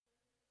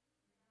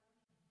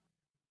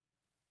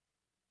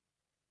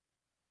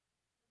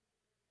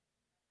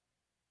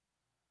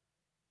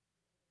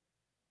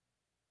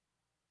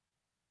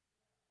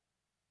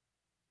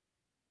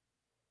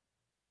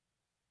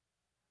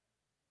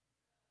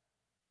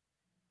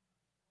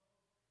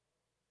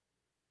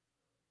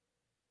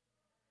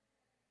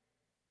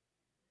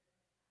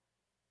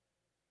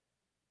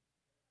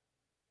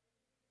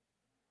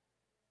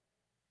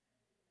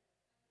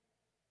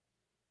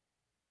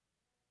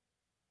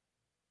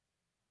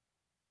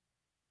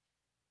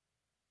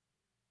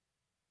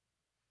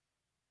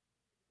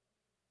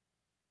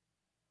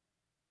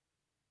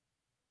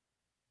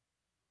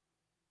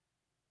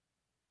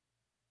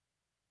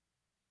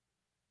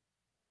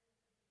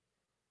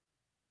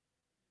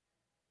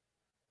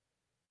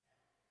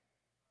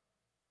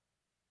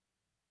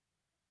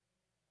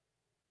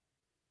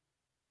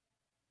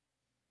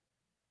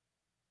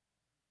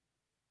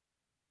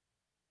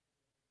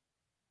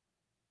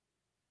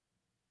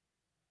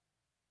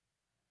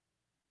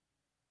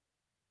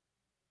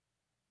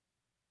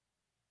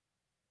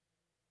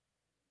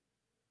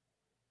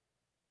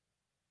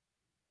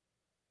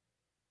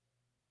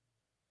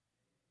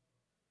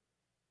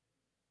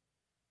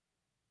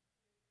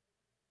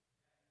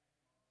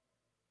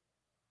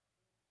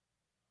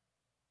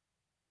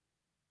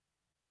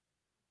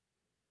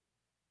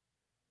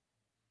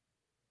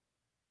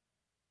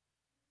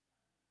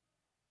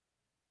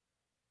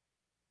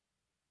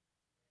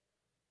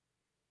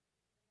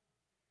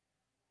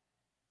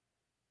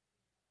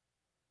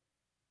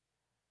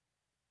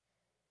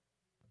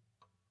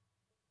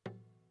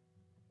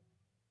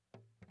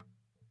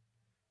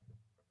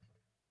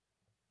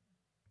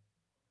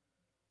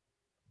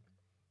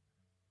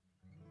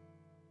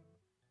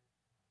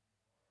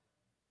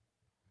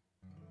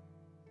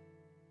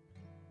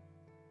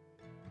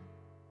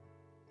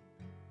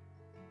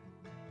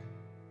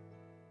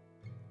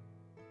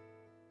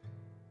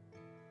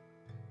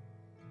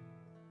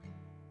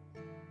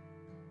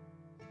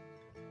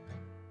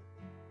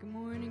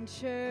morning,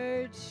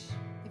 church.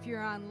 If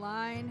you're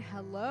online,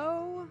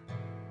 hello.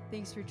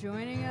 Thanks for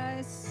joining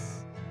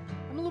us.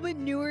 I'm a little bit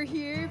newer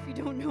here. If you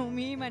don't know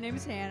me, my name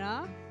is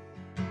Hannah.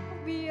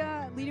 I'll be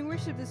leading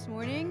worship this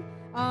morning.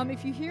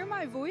 If you hear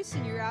my voice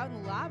and you're out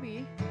in the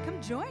lobby,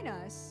 come join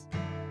us.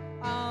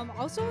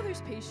 Also,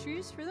 there's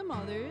pastries for the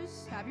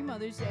mothers. Happy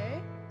Mother's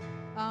Day.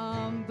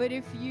 But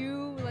if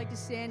you would like to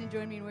stand and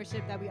join me in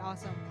worship, that'd be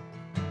awesome.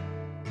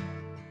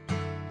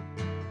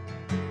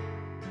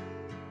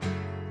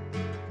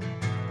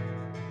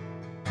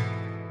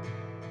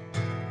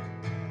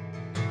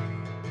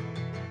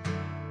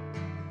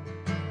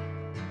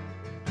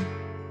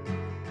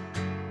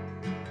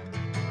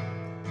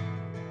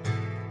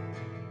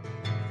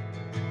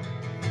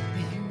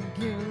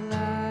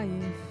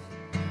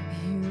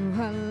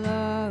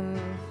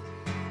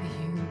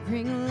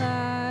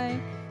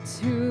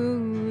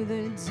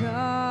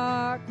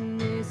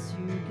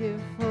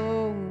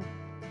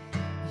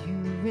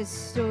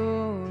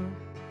 Restore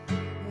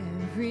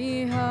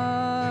every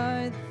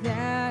heart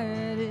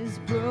that is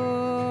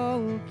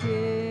broken.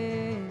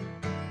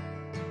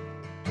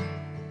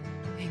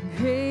 And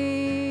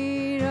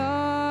great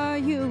are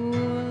you,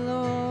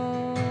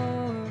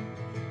 Lord.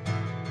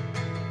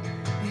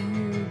 And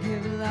you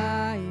give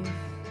life,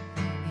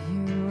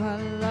 you are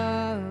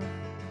love.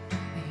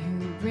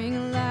 You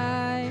bring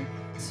light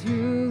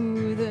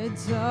to the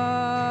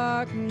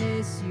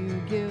darkness,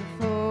 you give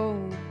hope.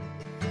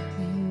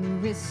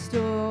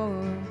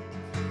 Restore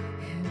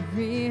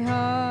every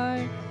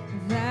heart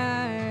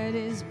that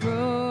is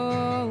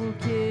broken.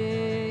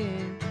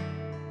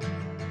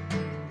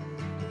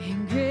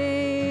 And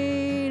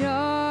great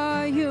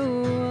are you,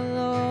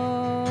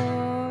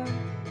 Lord.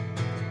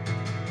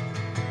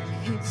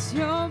 It's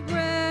your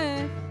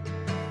breath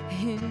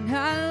in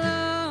our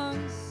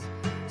lungs,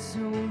 so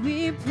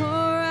we pour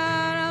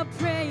out our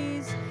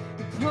praise.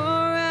 We pour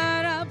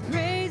out our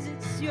praise.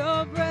 It's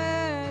your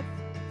breath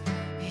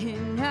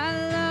in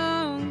our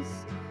lungs.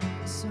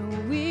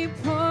 We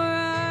pour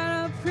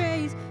out our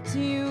praise to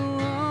you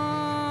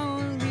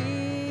only.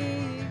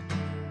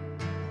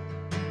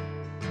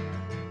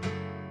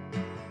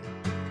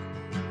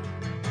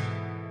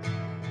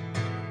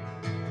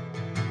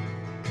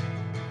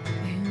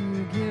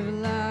 You give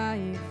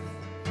life,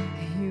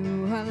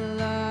 you are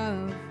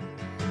love.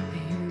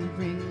 You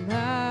bring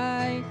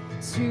light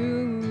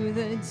to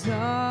the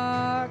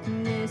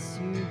darkness,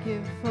 you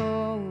give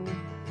hope.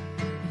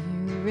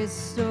 You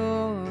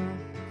restore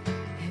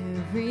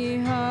every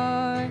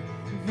heart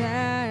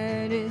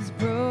that is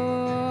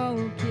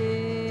broken.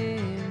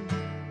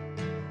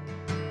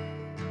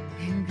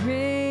 And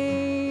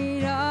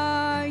great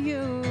are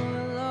you,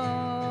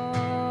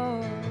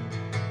 Lord.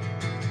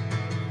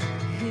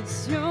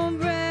 It's your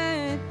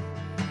breath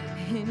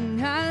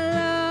in our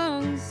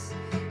lungs,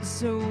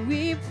 so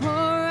we pour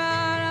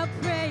out our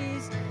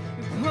praise.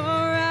 We pour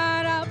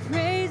out our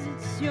praise.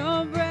 It's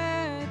your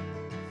breath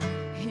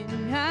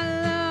in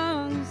our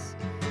lungs,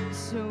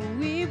 so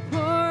we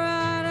pour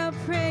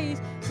praise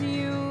to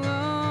you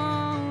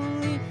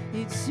only.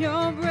 It's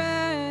your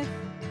breath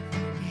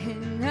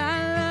in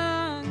our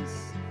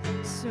lungs,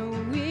 so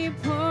we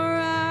pour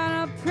out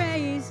our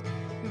praise.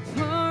 We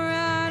pour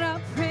out our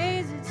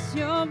praise. It's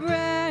your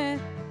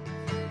breath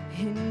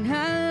in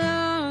our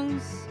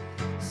lungs,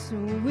 so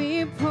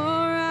we pour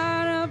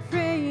out our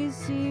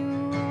praise to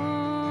you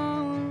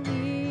only.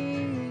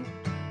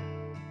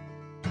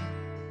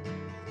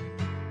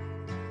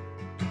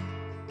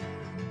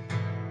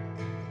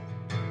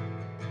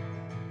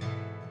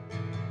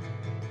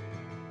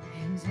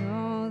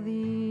 All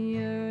the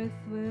earth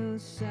will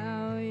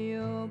shout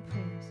your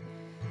praise.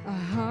 Our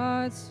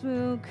hearts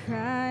will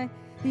cry.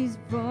 These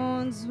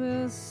bones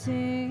will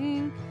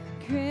sing.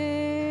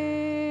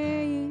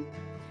 Great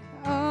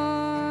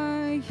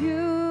are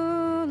you,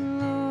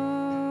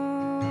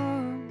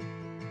 Lord.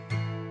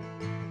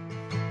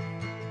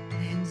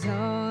 And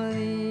all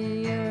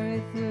the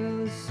earth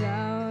will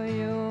shout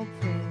your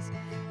praise.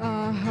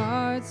 Our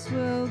hearts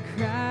will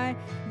cry.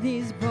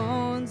 These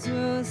bones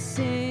will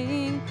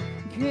sing.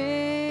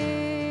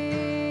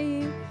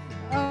 Great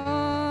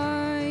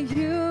are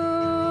you,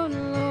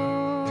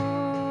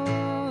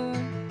 Lord.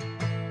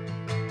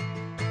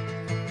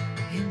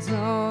 And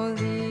all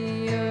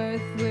the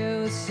earth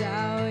will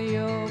shout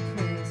your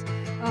praise.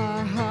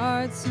 Our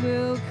hearts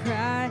will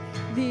cry.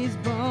 These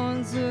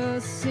bones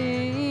will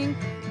sing.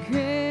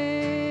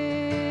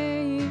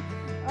 Great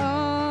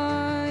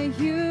are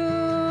you,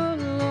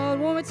 Lord.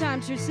 One more time,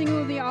 church, sing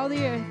with me, all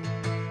the earth.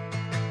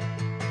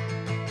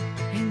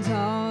 And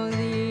all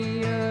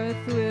the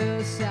earth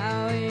will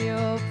shout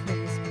your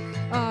praise.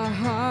 Our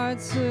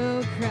hearts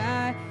will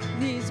cry.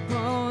 These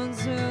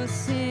bones will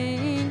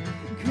sing.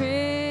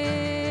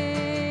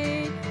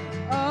 Great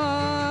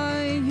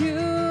are you,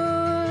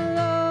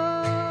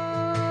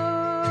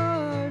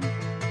 Lord.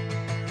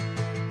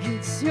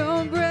 It's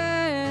your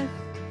breath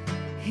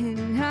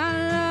in our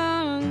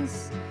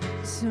lungs,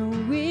 so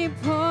we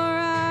pour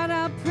out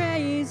our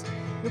praise.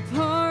 We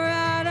pour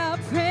out our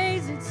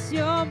praise. It's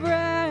your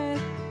breath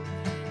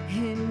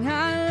in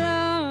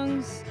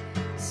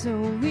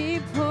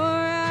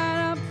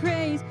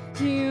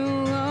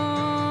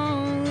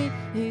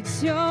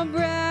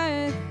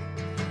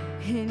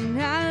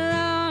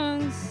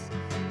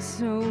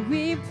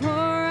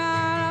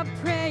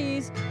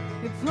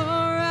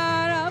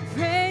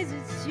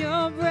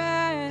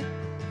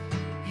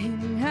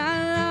in our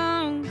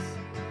lungs.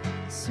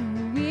 So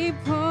we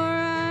pour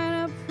out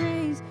our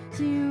praise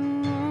to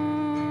you.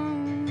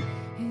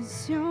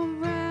 It's your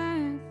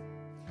breath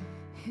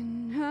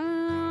in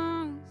our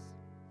lungs.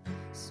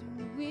 So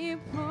we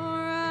pour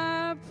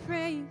out our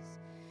praise.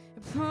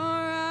 Pour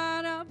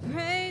out our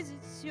praise.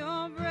 It's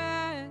your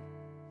breath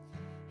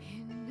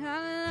in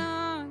our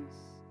lungs.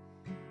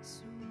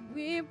 So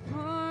we pour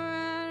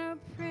out our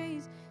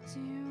praise to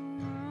you.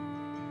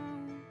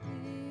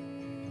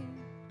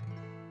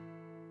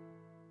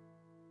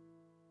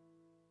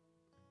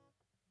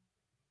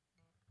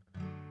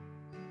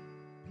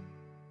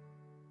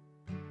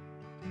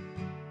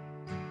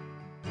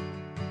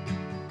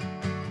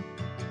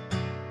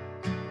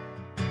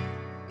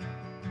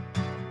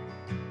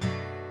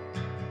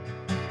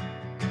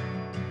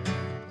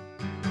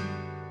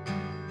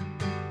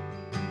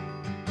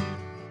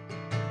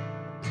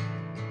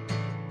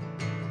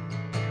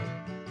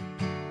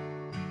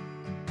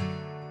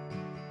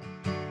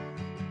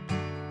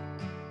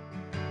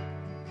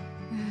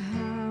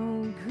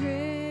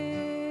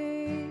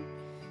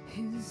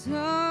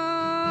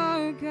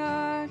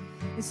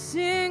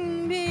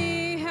 Sing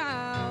me,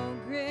 how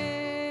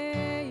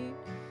great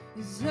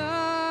is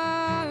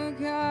our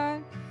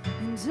God,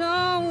 and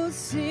all will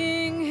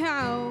sing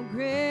how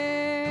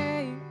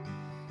great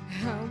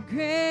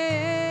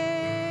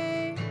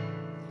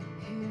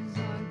is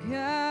our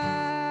God.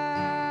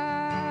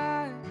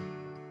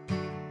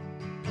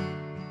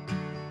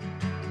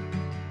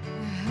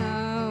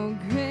 How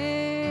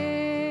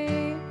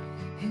great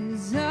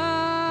is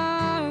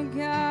our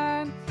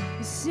God,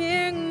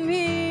 sing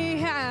me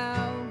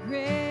how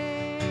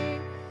great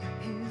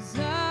is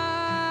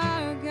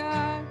our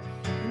God,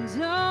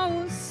 and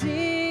all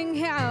sing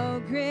how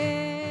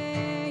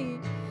great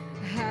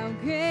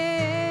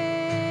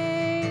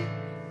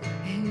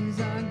is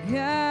our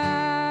God.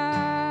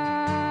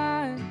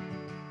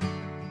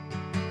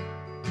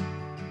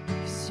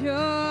 'Cause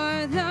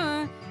you're the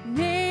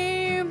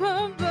name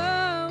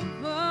above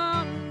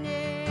all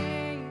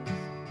names.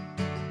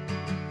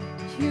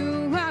 You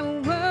are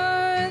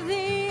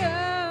worthy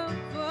of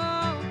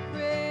all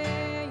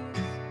praise,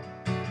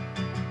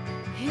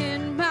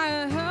 and my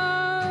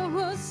heart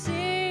will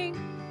sing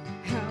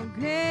how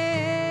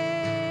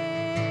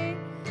great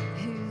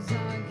is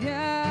our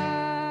God.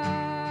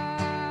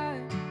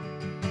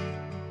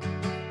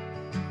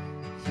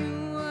 You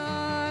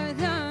are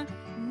the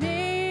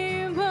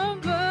name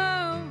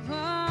above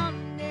all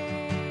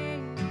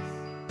names.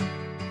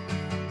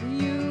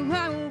 You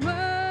are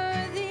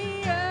worthy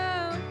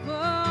of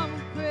all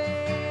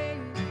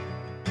praise,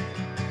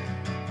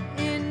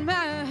 and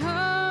my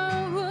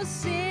heart will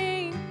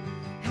sing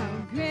how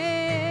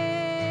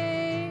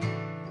great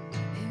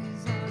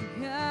is our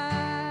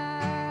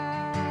God.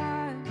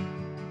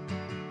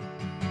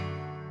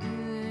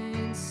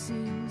 Then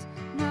sings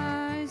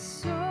my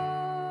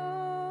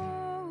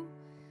soul,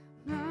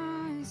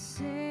 my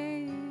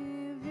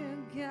Savior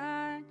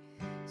God,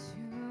 to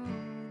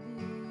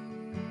thee.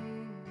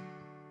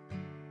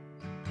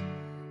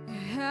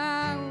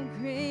 How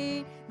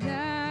great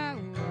thou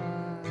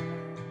art,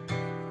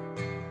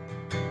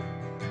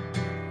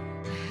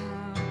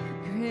 how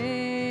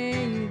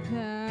great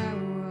thou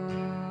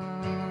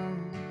art.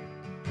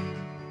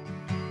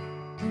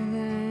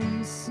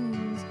 Then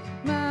sings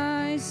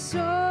my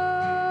soul,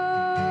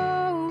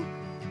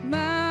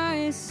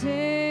 my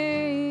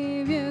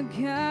Savior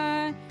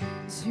God,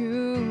 to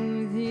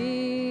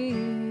thee.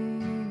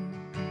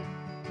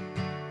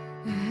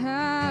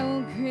 How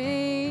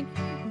great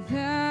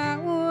thou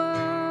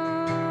art,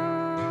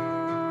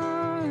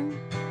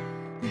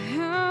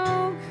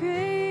 how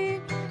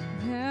great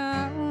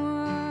thou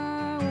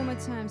art. One more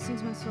time,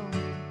 sings my soul.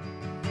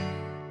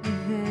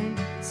 Then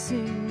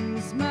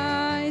sings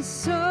my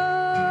soul,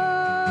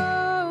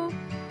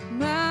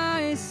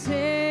 my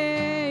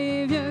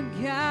Savior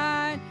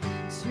God,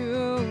 to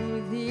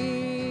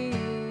thee.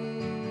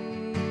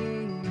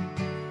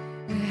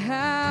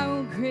 How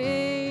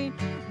great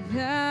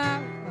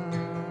thou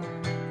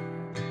art,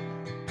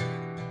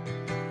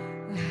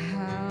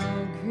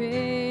 how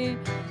great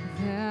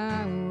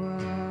thou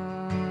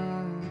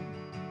art.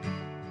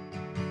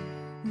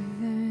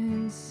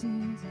 Then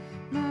sings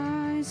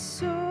my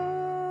soul,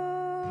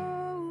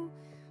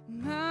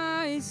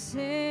 my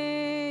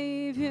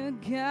Savior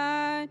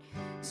God,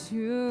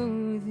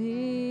 to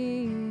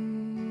thee.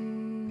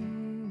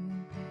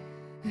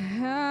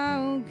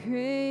 How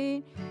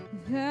great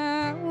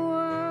thou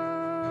art,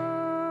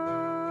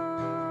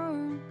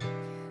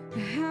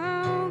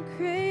 how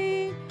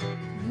great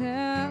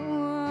thou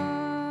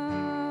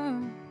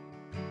art.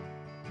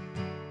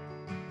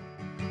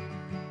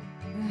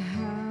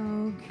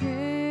 How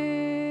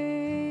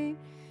great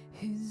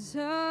is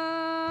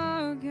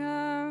our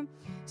God,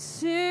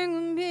 sing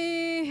with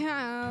me,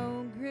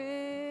 how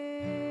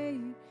great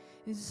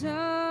is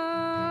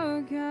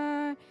our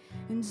God,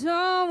 and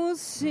all will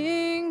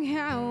sing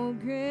how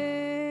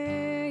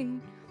great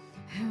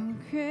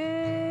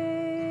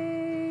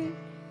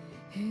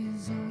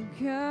is our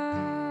God.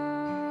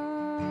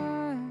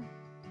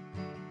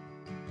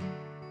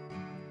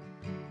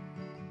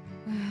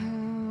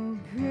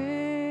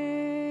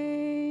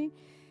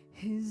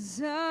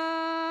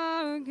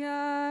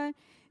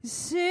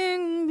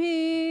 Sing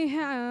me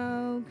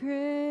how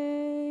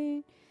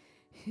great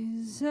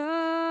is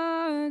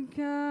our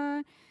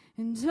God,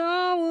 and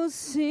all will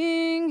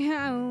sing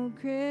how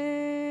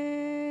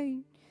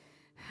great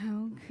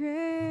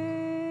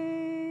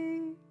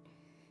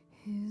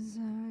is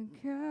our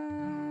God.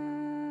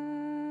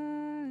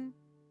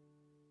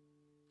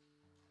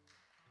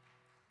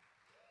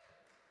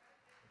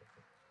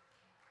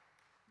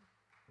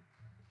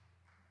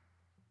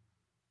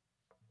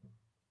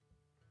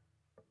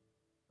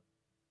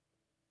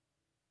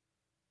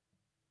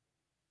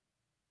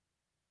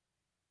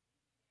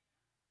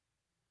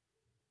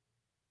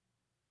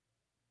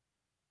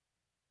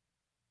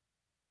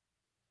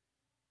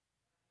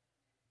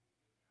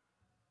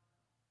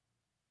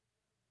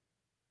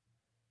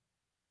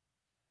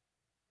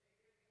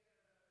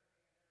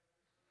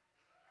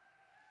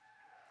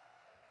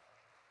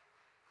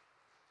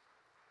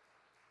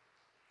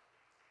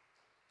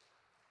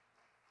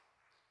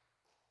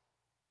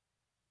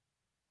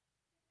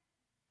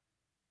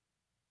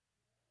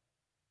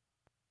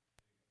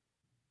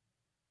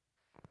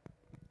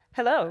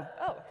 Hello.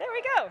 Oh, there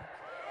we go.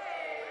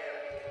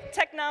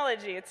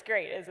 Technology, it's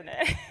great, isn't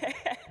it?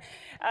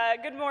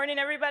 Good morning,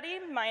 everybody.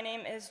 My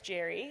name is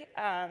Jerry.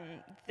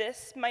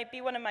 This might be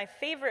one of my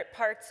favorite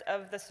parts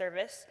of the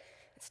service.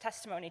 It's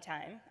testimony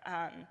time,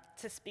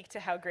 to speak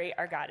to how great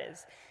our God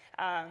is.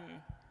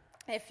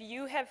 If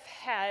you have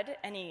had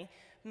any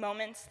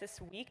moments this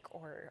week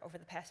or over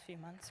the past few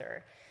months,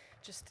 or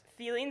just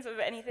feelings of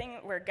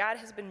anything where God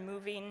has been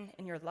moving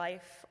in your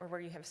life, or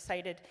where you have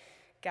cited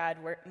God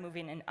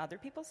moving in other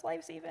people's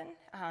lives even,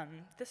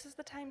 this is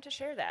the time to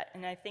share that.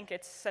 And I think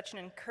it's such an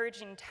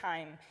encouraging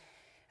time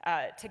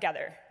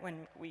together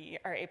when we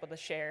are able to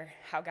share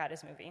how God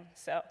is moving.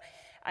 So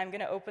I'm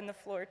going to open the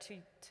floor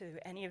to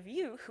any of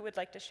you who would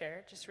like to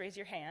share. Just raise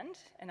your hand,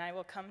 and I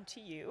will come to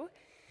you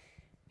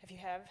if you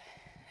have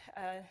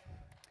a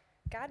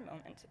God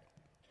moment.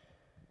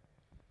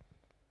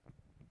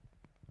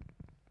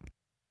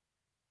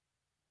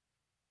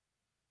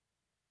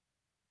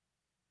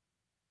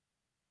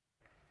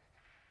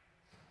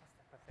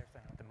 I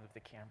have to move the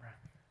camera.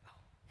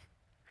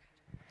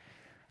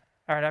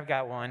 All right, I've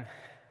got one.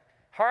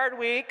 Hard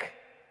week.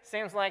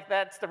 Seems like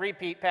that's the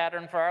repeat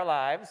pattern for our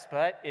lives,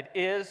 but it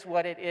is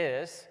what it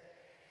is.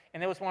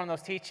 And it was one of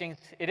those teachings,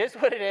 it is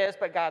what it is,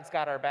 but God's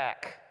got our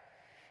back.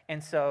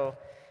 And so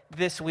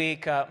this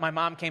week, my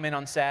mom came in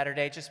on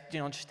Saturday just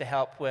to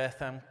help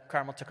with,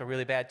 Carmel took a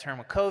really bad turn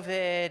with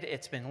COVID.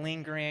 It's been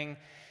lingering.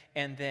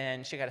 And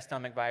then she got a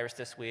stomach virus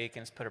this week,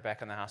 and it's put her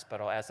back in the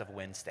hospital as of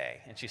Wednesday.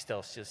 And she's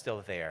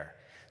still there.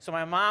 So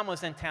my mom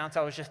was in town,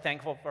 so I was just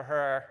thankful for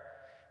her,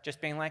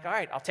 just being like, all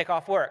right, I'll take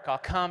off work. I'll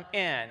come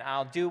in.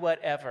 I'll do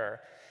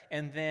whatever.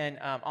 And then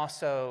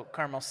also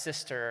Carmel's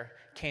sister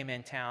came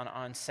in town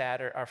on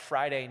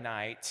Friday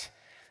night.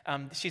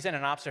 She's in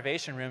an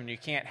observation room, and you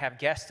can't have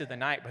guests through the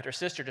night, but her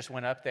sister just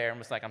went up there and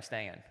was like, I'm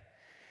staying.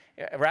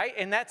 Right?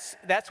 And that's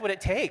what it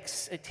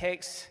takes. It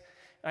takes...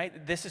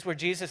 Right? This is where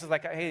Jesus is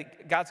like, hey,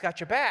 God's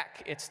got your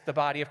back. It's the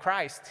body of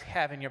Christ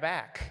having your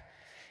back.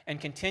 And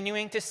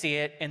continuing to see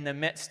it in the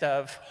midst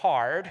of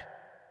hard.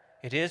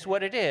 It is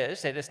what it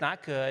is. It is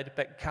not good,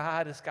 but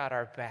God has got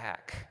our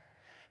back.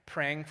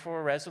 Praying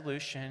for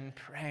resolution,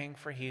 praying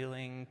for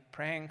healing,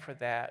 praying for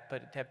that,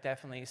 but have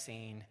definitely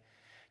seen,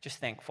 just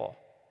thankful.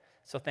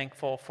 So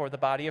thankful for the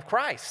body of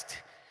Christ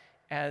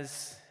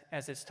as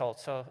it's told.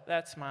 So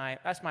that's my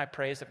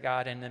praise of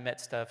God in the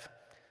midst of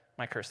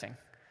my cursing.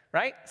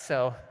 Right?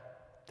 So,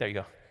 there you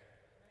go.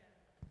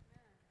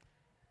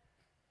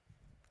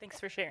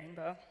 Thanks for sharing,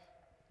 Bo.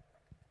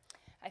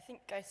 I think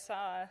I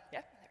saw,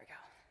 yep, there we go.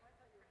 I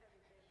thought you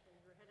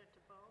were headed to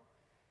Bo.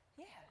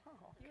 Yeah. Oh,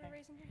 okay. You were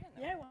raising your hand,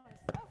 though. Yeah, I was.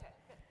 Okay,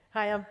 good.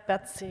 Hi, I'm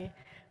Betsy.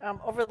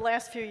 Over the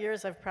last few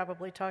years, I've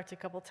probably talked a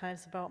couple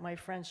times about my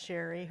friend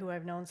Sherry, who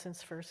I've known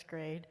since first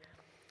grade.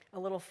 A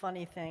little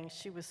funny thing,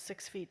 she was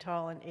 6 feet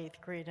tall in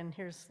 8th grade, and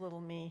here's little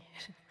me.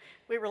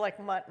 We were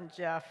like Mutt and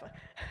Jeff.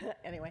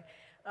 Anyway.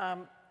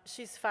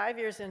 She's 5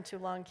 years into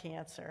lung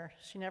cancer.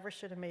 She never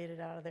should have made it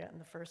out of that in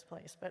the first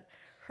place. But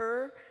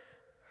her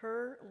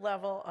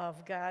level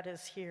of God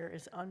is here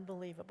is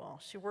unbelievable.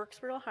 She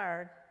works real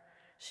hard.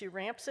 She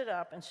ramps it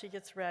up, and she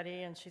gets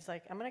ready, and she's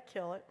like, I'm going to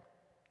kill it.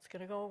 It's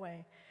going to go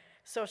away.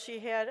 So she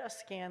had a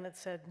scan that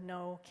said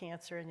no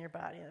cancer in your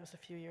body. That was a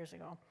few years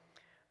ago.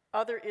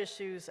 Other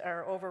issues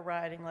are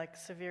overriding, like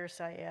severe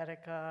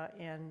sciatica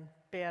and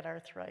bad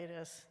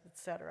arthritis,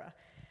 etc.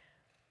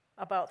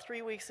 About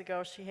 3 weeks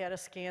ago, she had a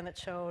scan that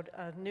showed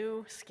a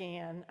new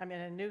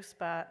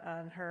spot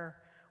on her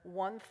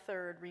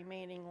 1/3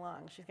 remaining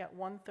lung. She's got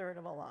 1/3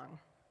 of a lung.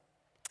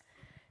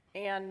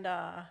 And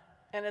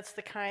it's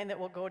the kind that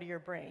will go to your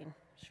brain.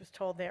 She was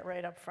told that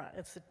right up front.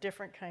 It's a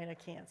different kind of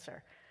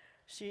cancer.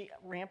 She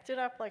ramped it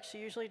up like she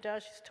usually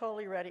does. She's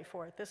totally ready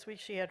for it. This week,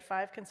 she had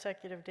 5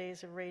 consecutive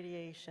days of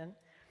radiation.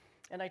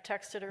 And I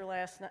texted her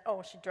last night.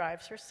 Oh, she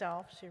drives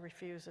herself. She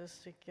refuses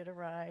to get a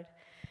ride.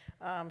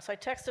 So I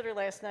texted her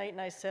last night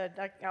and I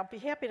said, I'll be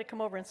happy to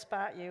come over and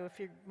spot you if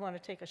you want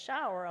to take a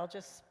shower. I'll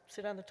just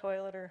sit on the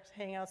toilet or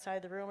hang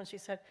outside the room. And she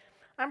said,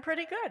 I'm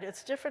pretty good.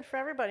 It's different for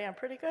everybody. I'm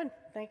pretty good.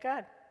 Thank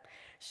God.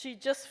 She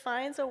just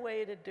finds a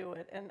way to do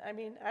it. And I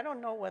mean, I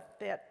don't know what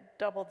that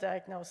double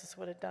diagnosis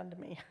would have done to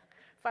me.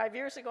 5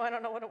 years ago, I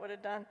don't know what it would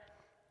have done.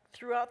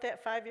 Throughout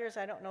that 5 years,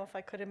 I don't know if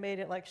I could have made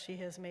it like she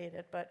has made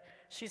it. But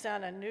she's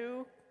on a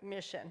new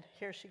mission.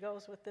 Here she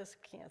goes with this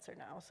cancer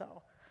now.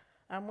 So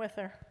I'm with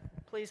her.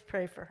 Please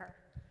pray for her.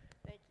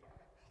 Thank you.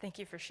 Thank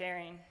you for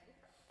sharing.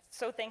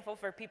 So thankful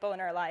for people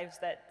in our lives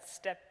that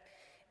step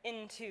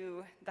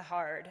into the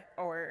hard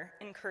or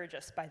encourage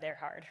us by their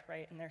hard,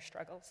 right, and their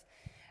struggles.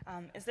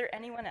 Is there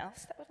anyone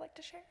else that would like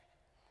to share?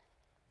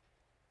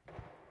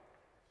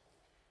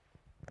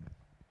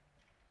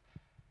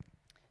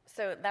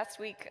 So last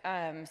week,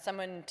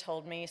 someone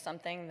told me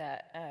something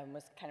that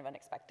was kind of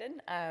unexpected,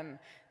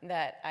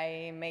 that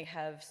I may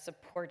have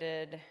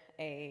supported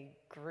a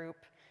group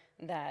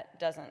that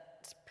doesn't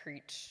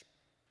preach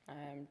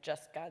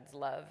just God's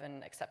love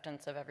and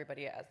acceptance of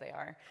everybody as they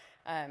are.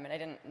 And I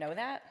didn't know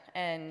that,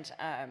 and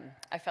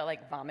I felt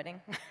like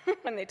vomiting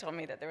when they told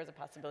me that there was a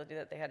possibility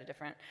that they had a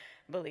different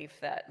belief,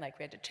 that like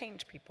we had to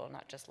change people,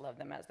 not just love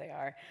them as they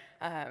are.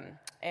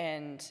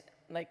 And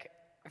like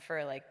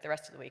for like the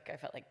rest of the week, I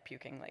felt like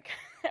puking like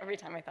every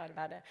time I thought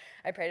about it.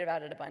 I prayed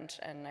about it a bunch,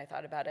 and I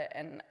thought about it,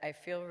 and I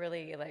feel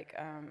really like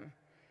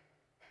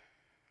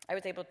I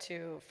was able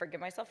to forgive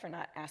myself for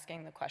not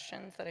asking the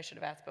questions that I should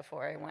have asked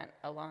before I went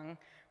along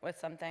with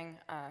something,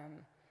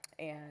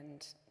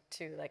 and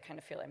to like kind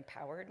of feel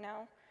empowered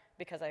now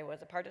because I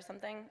was a part of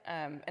something,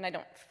 and I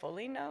don't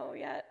fully know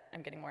yet.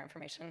 I'm getting more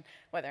information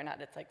whether or not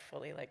it's like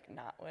fully like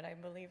not what I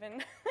believe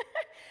in.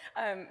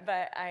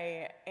 But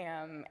I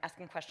am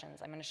asking questions.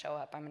 I'm going to show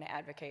up. I'm going to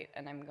advocate,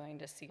 and I'm going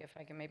to see if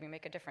I can maybe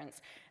make a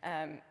difference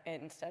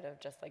instead of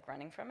just like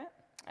running from it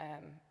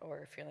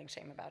or feeling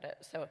shame about it.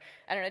 So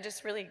I don't know.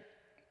 Just really,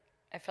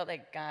 I felt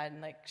like God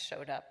like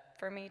showed up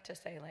for me to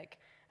say like,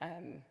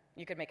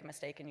 you could make a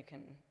mistake and you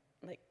can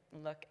like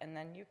look and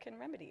then you can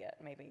remedy it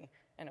maybe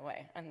in a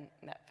way, and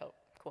that felt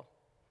cool.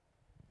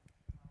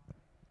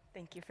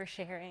 Thank you for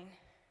sharing.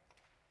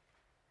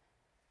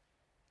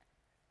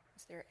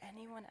 Is there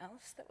anyone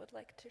else that would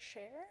like to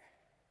share?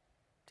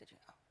 Did you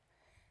know?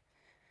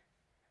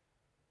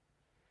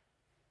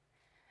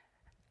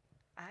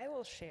 I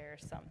will share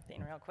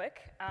something real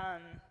quick.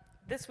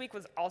 This week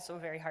was also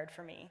very hard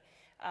for me.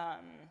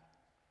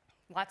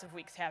 Lots of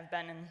weeks have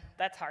been, and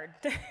that's hard.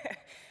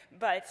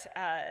 But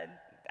I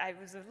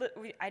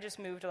just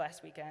moved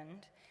last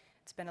weekend.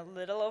 It's been a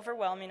little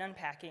overwhelming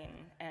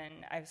unpacking,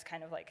 and I was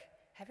kind of like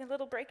having a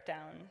little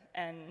breakdown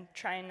and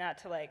trying not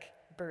to like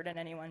burden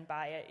anyone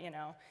by it, you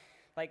know,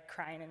 like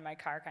crying in my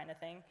car kind of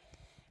thing.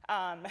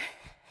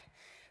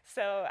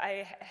 So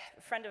a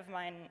friend of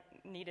mine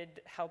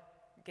needed help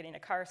getting a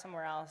car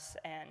somewhere else,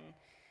 and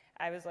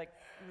I was like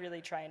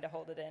really trying to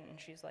hold it in, and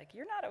she's like,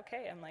 "You're not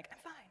okay." I'm like, I'm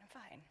fine.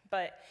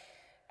 But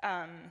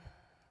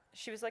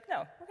she was like,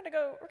 "No, we're gonna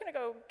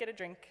go get a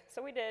drink."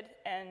 So we did,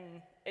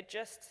 and it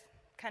just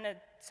kind of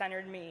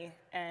centered me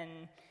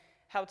and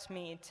helped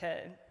me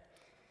to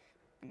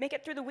make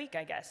it through the week,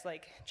 I guess,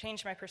 like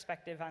change my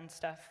perspective on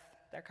stuff,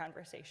 their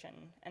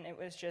conversation. And it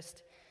was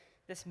just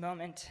this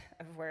moment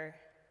of where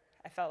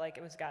I felt like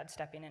it was God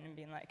stepping in and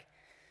being like,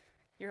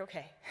 "You're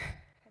okay,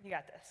 you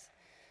got this."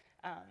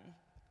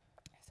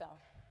 So,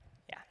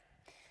 yeah.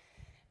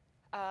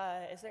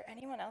 Is there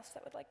anyone else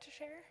that would like to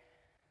share?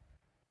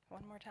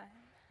 One more time.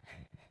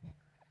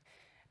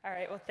 All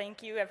right, well,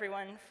 thank you,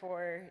 everyone,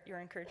 for your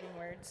encouraging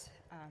words.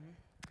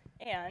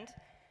 And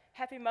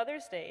happy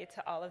Mother's Day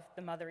to all of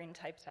the mothering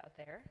types out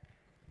there.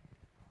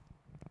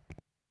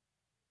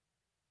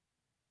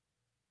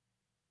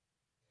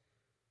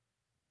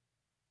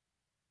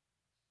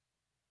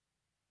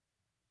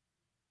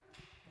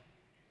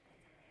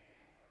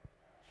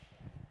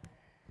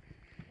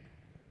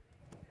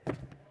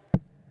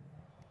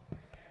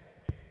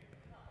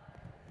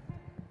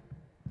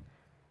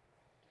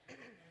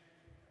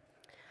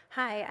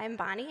 Hi, I'm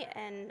Bonnie,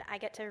 and I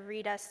get to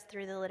read us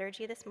through the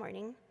liturgy this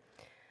morning.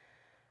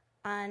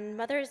 On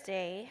Mother's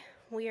Day,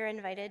 we are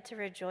invited to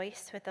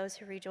rejoice with those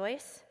who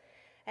rejoice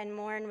and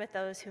mourn with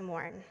those who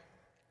mourn.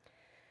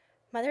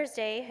 Mother's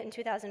Day in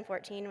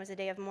 2014 was a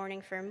day of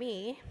mourning for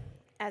me,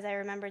 as I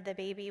remembered the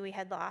baby we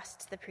had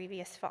lost the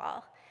previous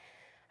fall.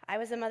 I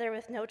was a mother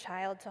with no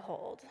child to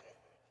hold.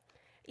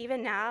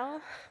 Even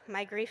now,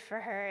 my grief for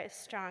her is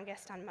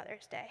strongest on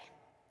Mother's Day.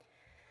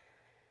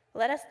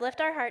 Let us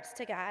lift our hearts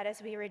to God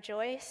as we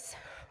rejoice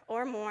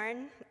or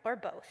mourn or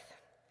both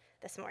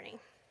this morning.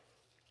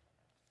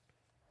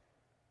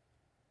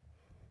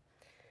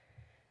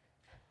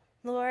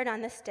 Lord,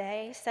 on this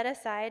day, set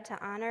aside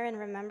to honor and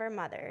remember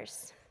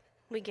mothers,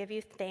 we give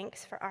you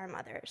thanks for our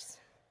mothers.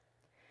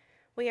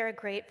 We are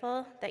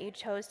grateful that you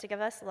chose to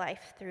give us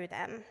life through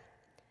them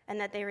and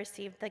that they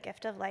received the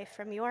gift of life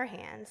from your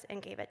hands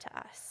and gave it to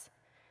us.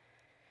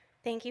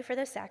 Thank you for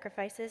the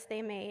sacrifices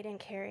they made in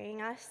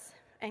carrying us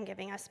and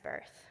giving us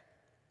birth.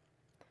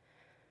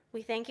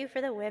 We thank you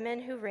for the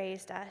women who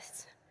raised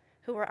us,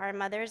 who were our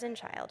mothers in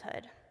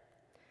childhood.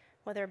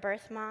 Whether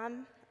birth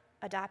mom,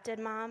 adopted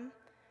mom,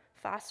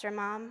 foster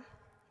mom,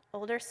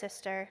 older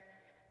sister,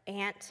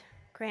 aunt,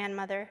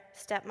 grandmother,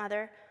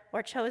 stepmother,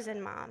 or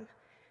chosen mom,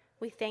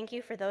 we thank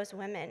you for those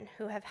women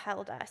who have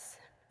held us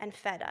and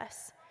fed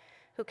us,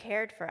 who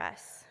cared for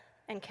us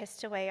and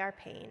kissed away our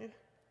pain.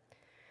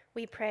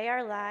 We pray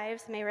our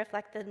lives may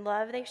reflect the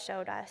love they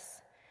showed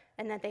us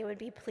and that they would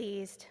be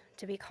pleased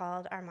to be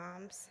called our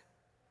moms.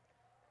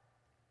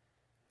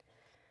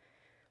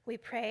 We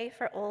pray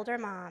for older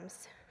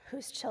moms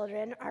whose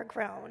children are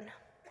grown.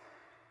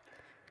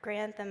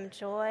 Grant them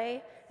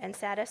joy and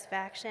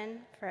satisfaction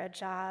for a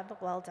job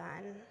well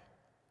done.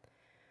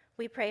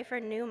 We pray for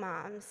new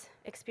moms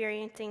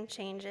experiencing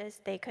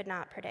changes they could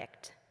not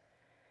predict.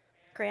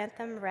 Grant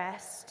them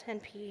rest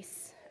and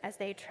peace as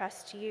they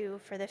trust you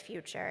for the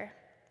future.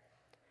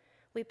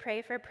 We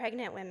pray for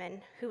pregnant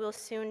women who will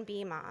soon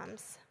be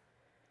moms.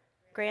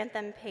 Grant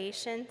them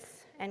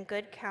patience and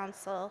good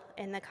counsel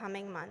in the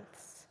coming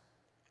months.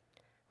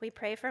 We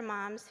pray for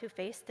moms who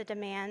face the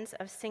demands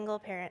of single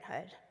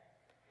parenthood.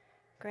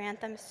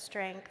 Grant them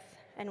strength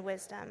and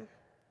wisdom.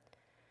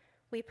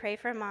 We pray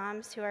for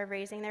moms who are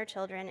raising their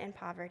children in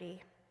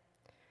poverty.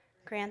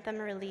 Grant them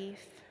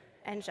relief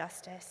and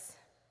justice.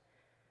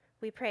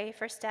 We pray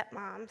for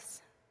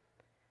stepmoms.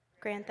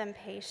 Grant them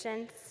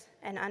patience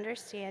and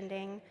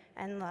understanding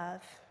and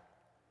love.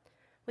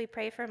 We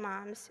pray for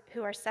moms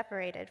who are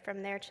separated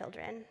from their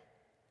children.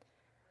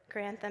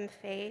 Grant them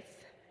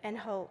faith and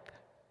hope.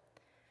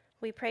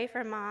 We pray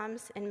for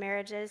moms in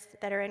marriages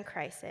that are in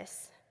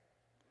crisis.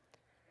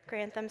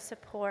 Grant them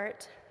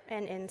support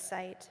and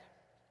insight.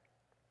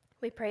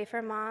 We pray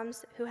for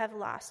moms who have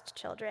lost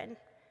children.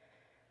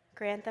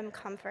 Grant them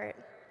comfort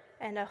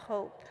and a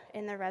hope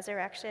in the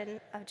resurrection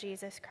of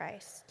Jesus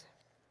Christ.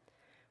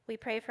 We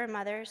pray for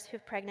mothers whose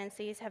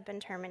pregnancies have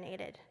been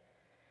terminated.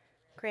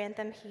 Grant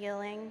them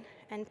healing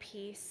and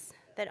peace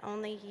that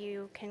only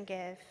you can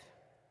give.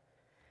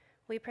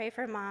 We pray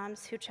for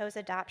moms who chose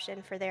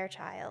adoption for their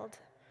child.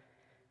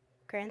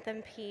 Grant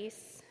them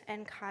peace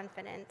and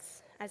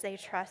confidence as they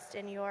trust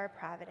in your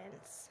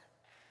providence.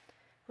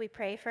 We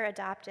pray for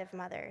adoptive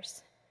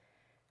mothers.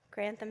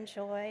 Grant them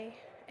joy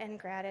and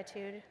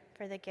gratitude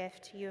for the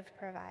gift you've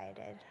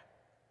provided.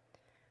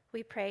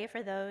 We pray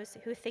for those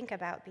who think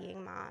about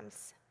being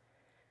moms.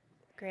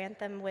 Grant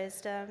them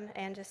wisdom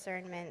and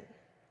discernment.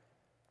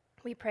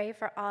 We pray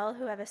for all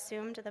who have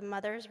assumed the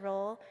mother's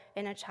role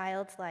in a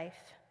child's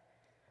life.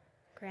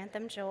 Grant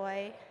them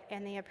joy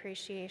and the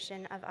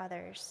appreciation of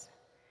others.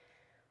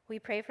 We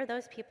pray for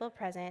those people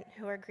present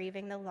who are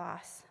grieving the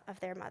loss of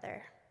their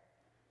mother.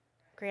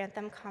 Grant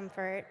them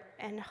comfort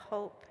and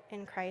hope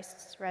in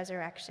Christ's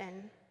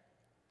resurrection.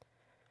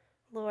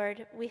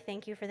 Lord, we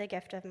thank you for the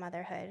gift of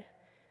motherhood.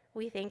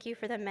 We thank you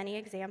for the many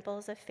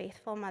examples of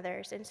faithful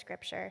mothers in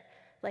Scripture,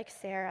 like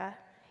Sarah,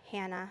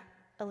 Hannah,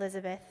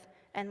 Elizabeth,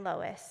 and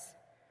Lois.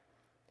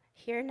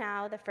 Hear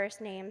now the first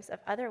names of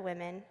other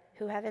women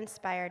who have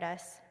inspired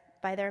us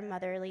by their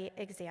motherly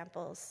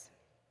examples.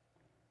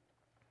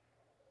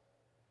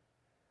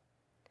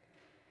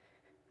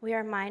 We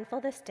are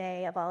mindful this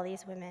day of all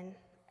these women,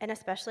 and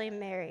especially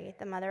Mary,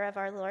 the mother of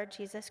our Lord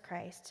Jesus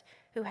Christ,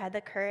 who had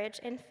the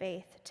courage and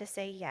faith to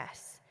say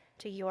yes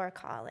to your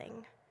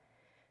calling.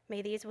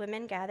 May these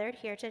women gathered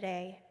here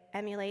today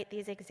emulate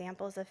these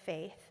examples of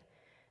faith,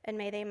 and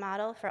may they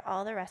model for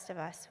all the rest of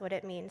us what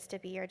it means to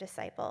be your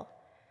disciple.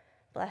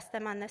 Bless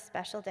them on this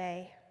special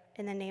day.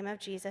 In the name of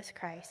Jesus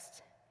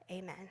Christ,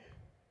 amen.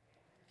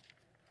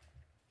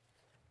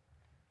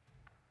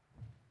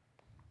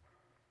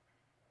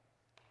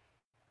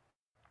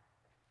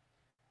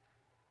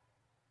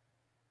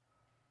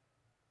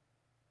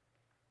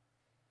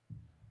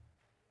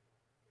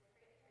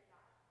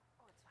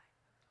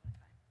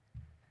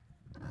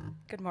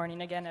 Good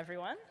morning again,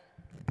 everyone.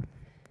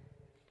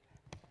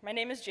 My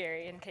name is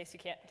Jerry, in case you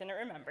didn't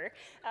remember.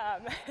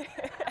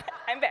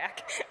 I'm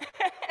back.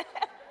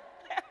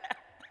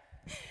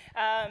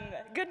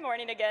 Good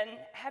morning again.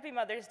 Happy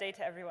Mother's Day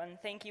to everyone.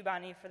 Thank you,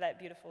 Bonnie, for that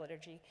beautiful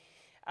liturgy.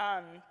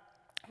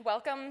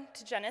 Welcome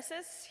to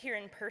Genesis, here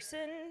in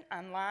person,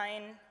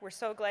 online. We're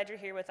so glad you're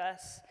here with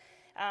us.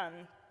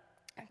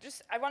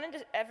 I wanted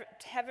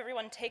to have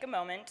everyone take a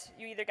moment.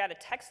 You either got a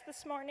text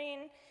this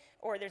morning,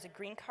 or there's a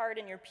green card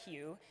in your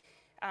pew.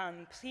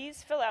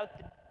 Please fill out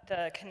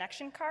the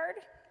connection card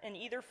in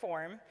either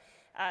form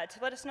to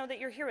let us know that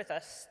you're here with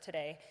us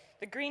today.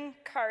 The green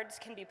cards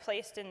can be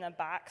placed in the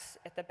box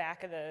at the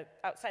back of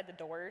outside the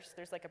doors.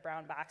 There's like a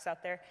brown box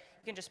out there.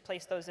 You can just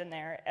place those in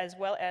there, as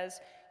well as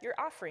your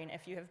offering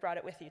if you have brought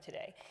it with you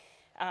today.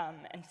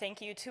 And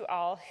thank you to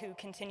all who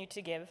continue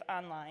to give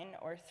online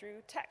or through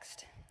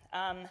text.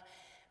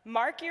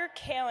 Mark your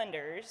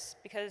calendars,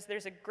 because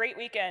there's a great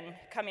weekend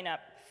coming up.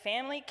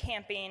 Family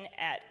camping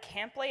at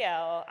Camp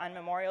Lael on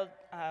Memorial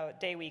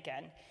Day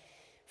weekend.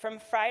 From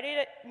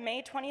Friday,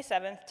 May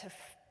 27th to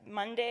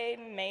Monday,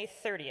 May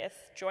 30th.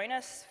 Join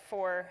us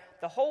for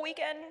the whole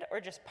weekend or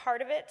just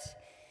part of it.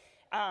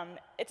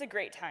 It's a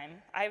great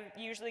time. I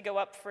usually go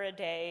up for a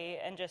day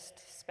and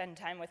just spend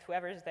time with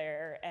whoever's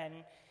there, and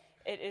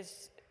it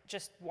is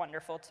just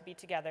wonderful to be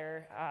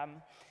together.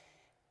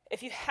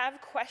 If you have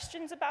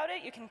questions about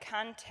it, you can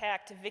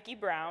contact Vicki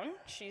Brown.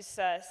 She's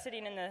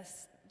sitting in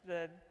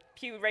the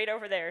pew right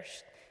over there.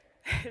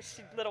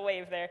 Little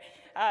wave there.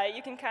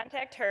 You can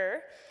contact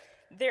her.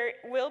 There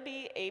will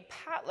be a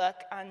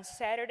potluck on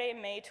Saturday,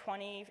 May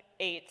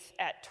 28th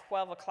at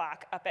 12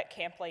 o'clock up at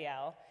Camp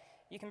Layell.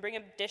 You can bring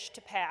a dish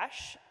to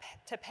pass.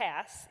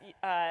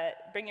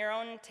 Bring your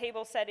own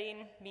table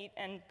setting, meat,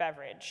 and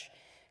beverage.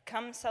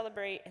 Come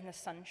celebrate in the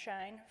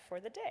sunshine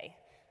for the day.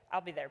 I'll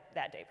be there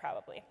that day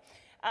probably.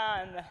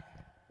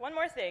 One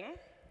more thing,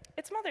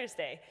 it's Mother's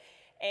Day,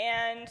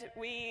 and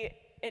we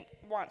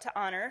want to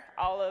honor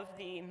all of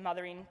the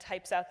mothering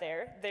types out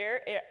there.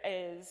 There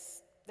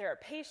are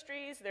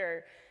pastries,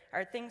 there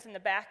are things in the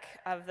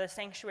back of the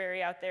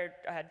sanctuary out there,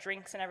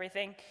 drinks and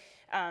everything.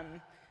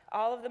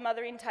 All of the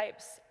mothering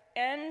types,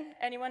 and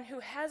anyone who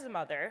has a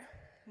mother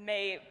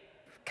may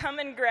come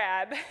and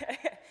grab.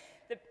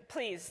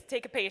 Please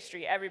take a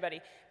pastry,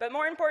 everybody. But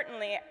more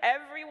importantly,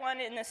 everyone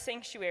in the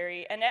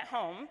sanctuary and at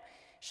home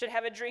should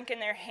have a drink in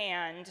their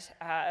hand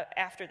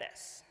after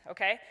this,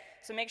 okay?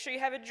 So make sure you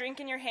have a drink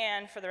in your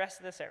hand for the rest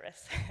of the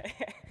service.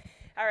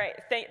 All right,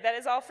 that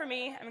is all for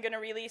me. I'm going to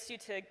release you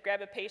to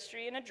grab a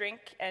pastry and a drink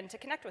and to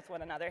connect with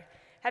one another.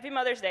 Happy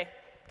Mother's Day.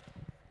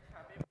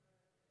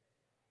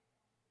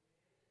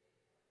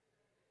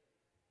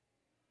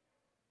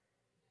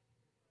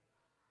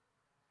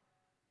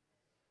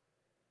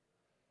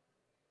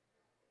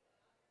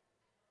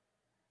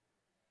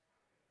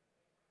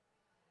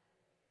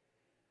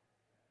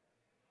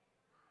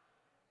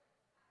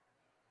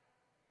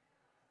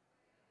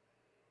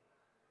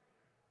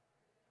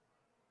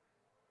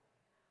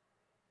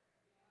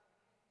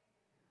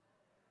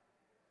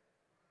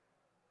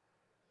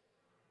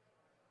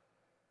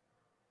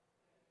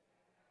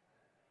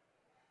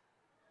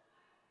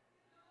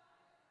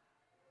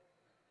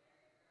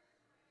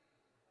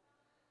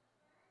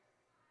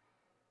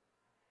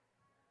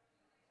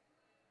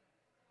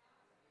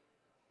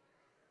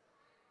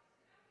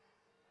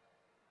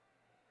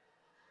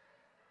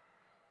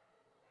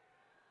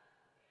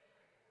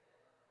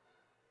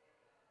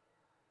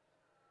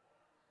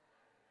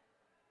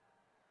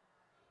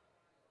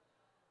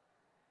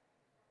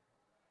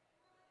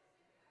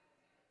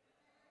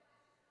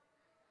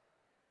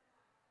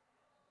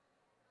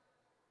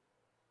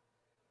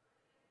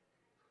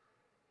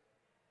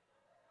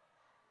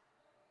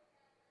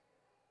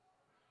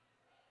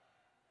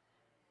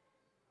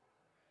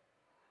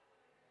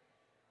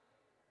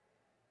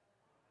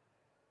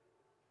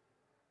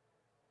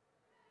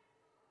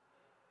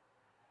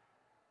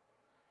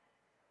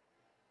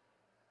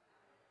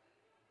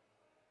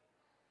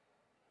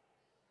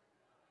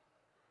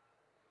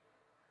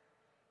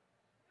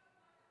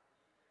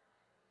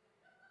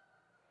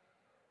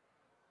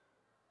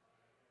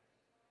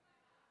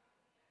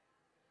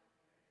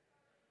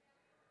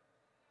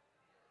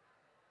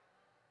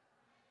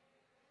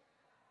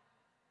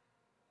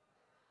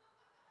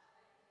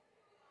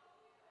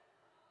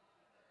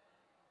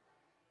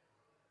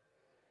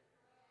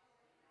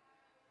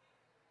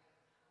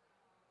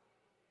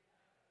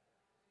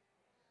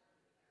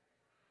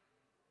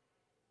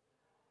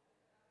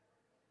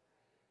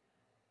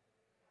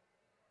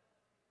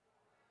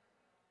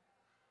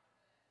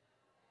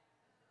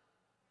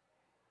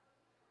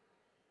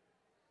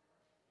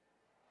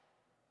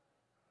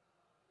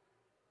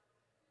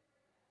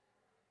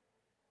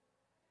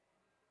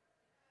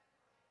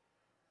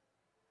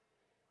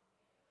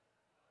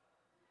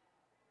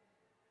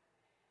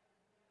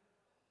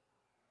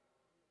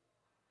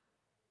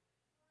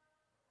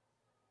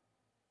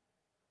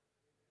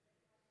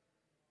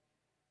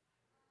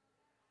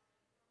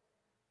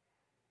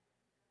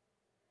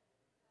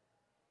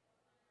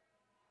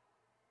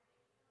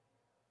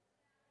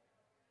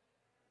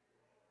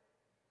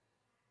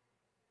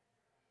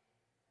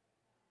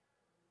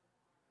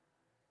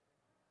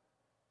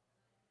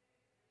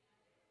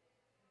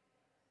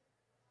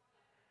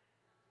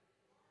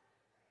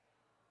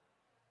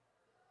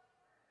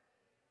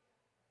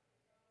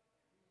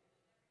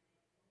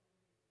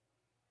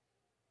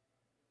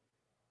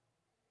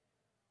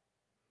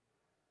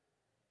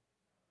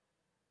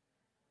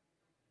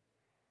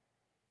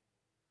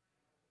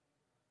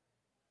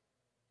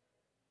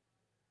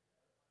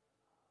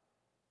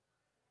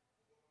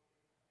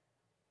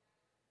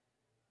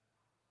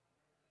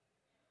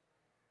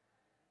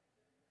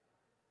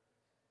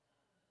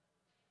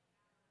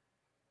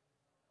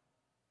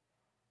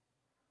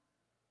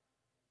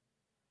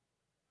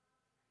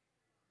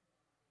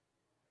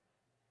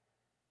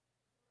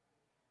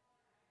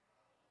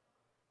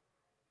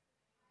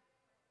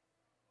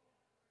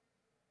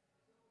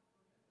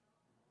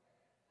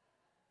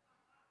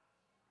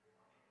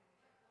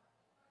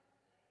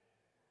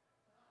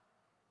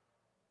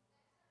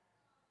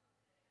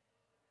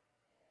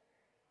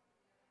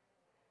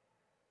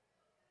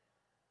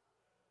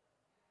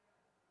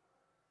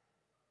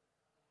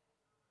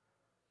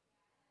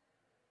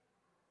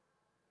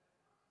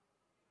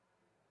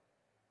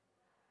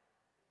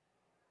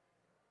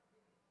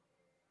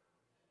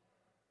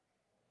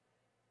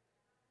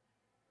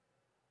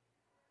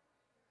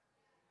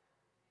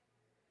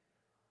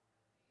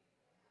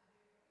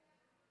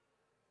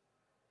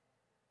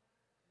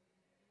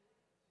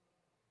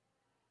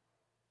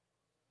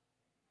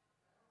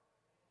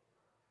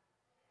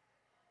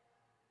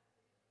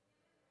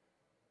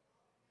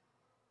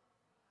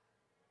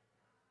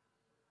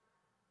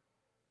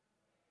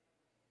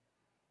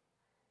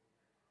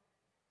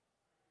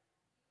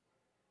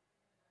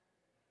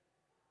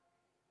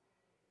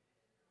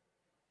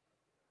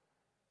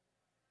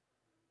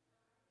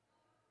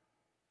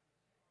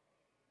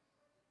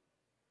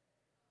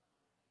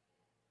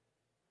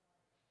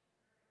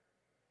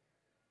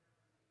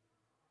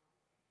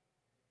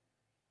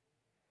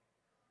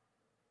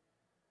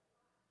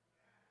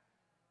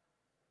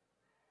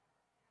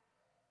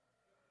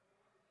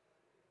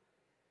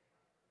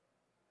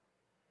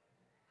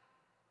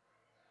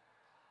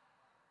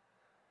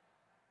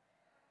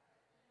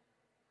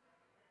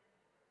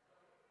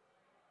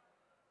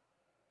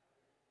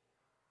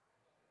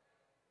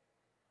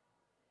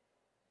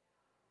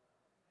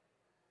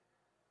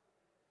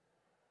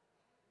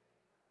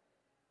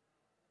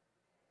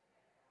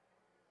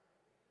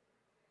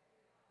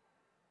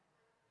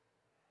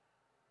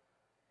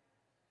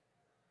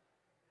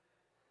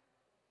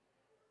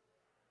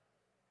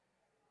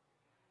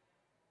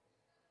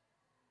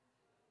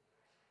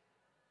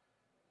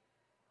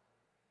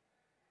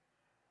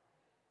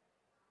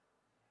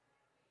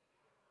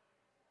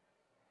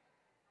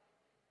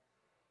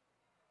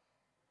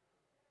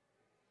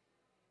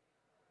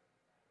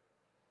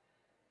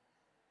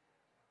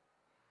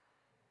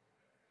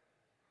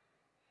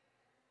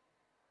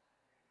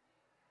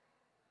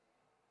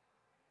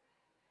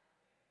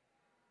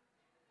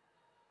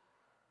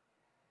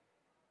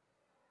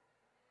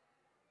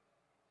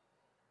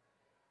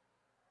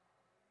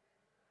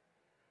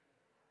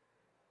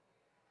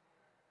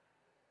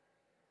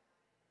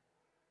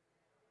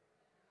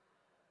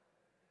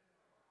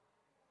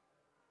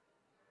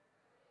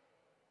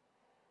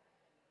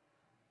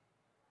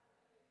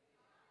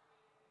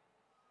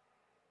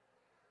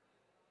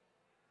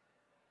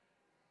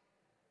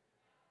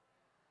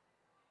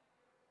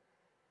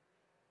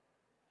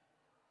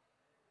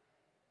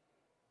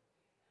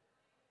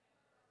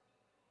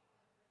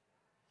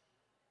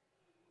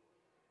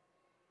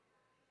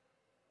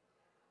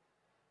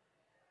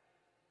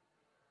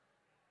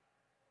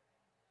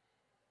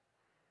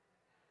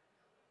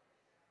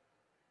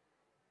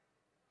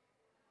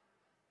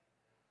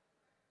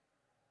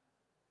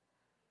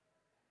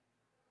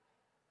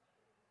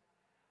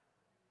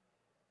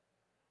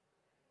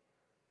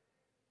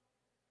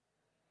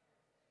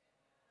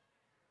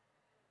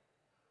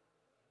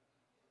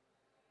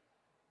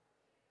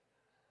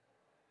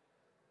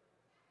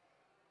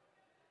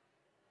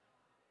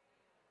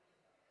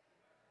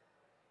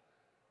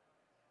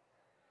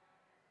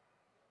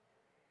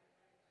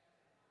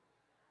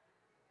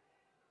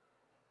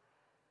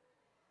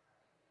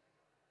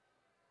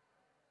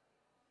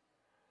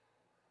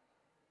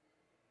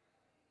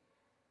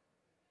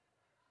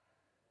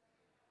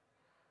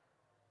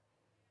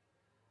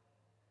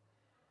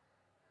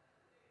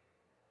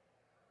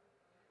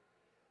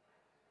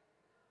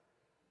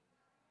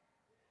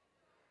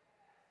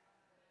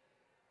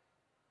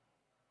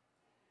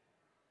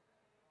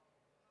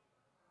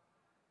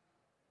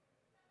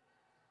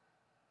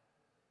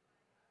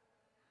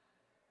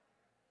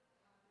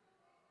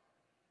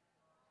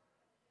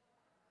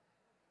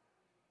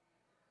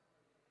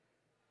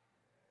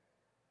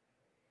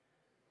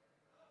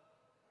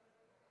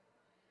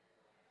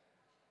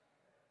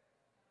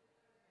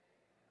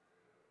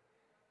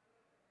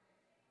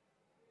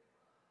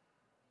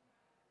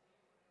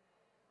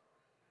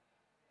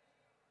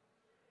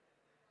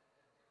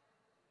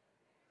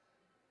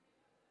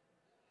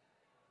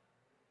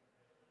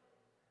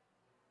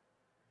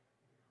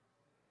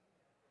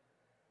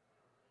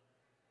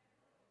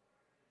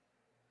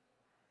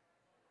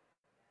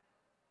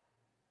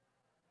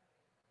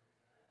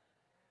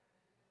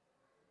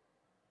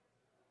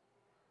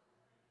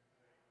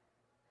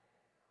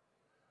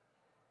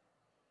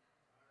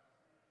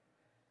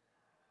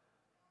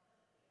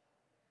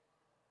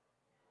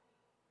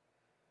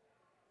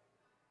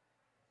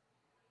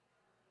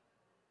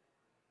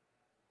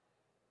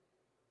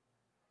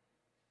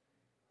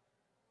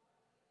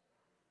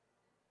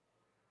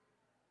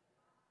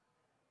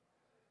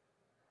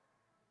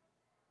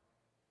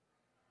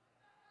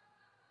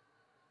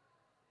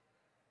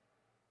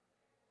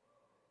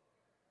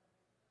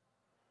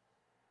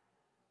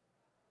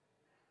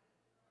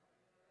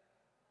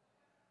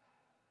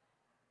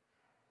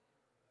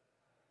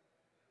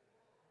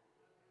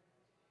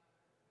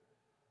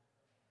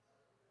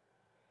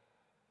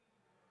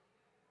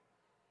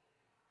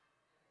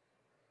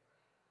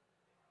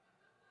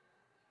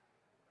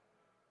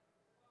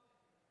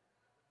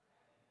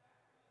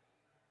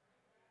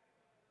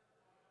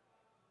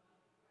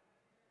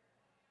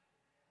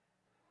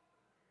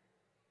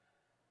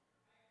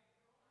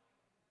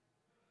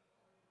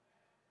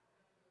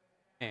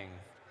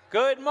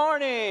 Good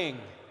morning.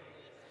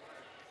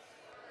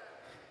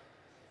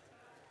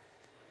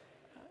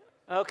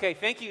 Okay,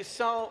 thank you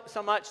so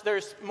much.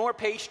 There's more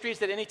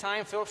pastries at any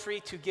time. Feel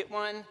free to get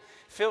one.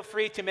 Feel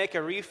free to make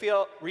a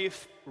refill.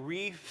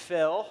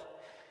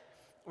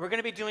 We're going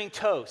to be doing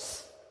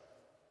toasts.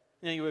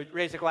 You know, you would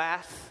raise a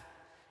glass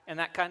and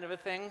that kind of a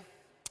thing.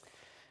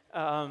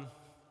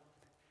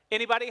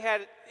 Anybody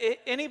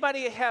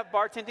have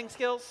bartending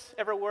skills?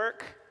 Ever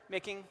work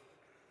making?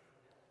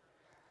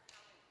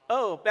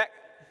 Oh, I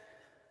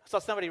saw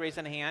somebody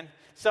raising a hand.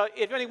 So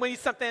if anyone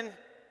needs something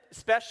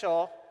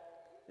special,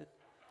 is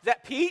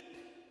that Pete?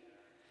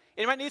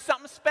 Anybody needs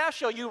something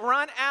special? You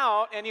run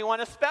out and you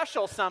want a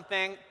special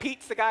something.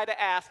 Pete's the guy to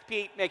ask.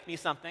 Pete, make me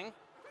something.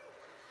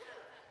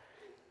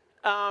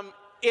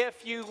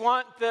 If you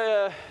want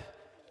the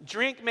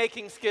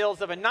drink-making skills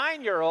of a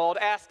 9-year-old,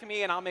 ask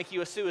me and I'll make you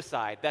a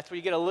suicide. That's where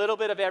you get a little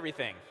bit of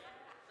everything.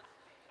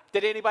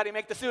 Did anybody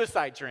make the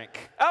suicide drink?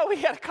 Oh, we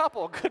had a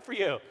couple. Good for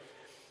you.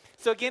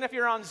 So again, if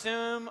you're on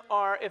Zoom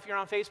or if you're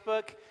on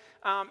Facebook,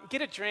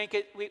 get a drink.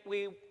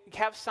 We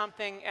have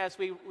something as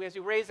we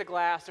raise a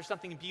glass. There's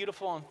something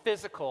beautiful and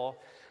physical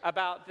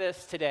about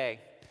this today.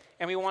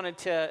 And we wanted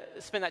to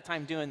spend that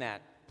time doing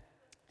that.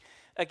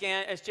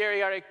 Again, as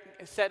Jerry already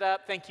set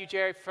up, thank you,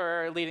 Jerry,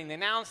 for leading the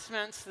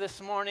announcements this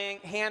morning.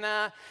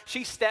 Hannah,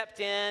 she stepped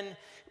in.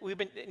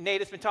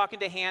 Nate has been talking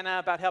to Hannah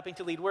about helping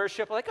to lead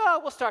worship. We're like, oh,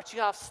 we'll start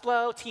you off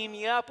slow, team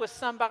you up with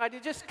somebody,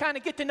 just kind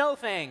of get to know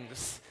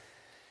things.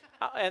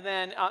 And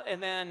then,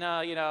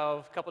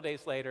 a couple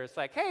days later, it's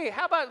like, hey,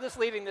 how about this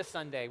leading this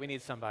Sunday? We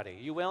need somebody.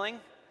 You willing?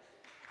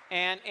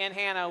 And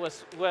Hannah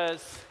was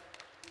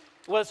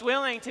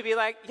willing to be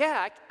like,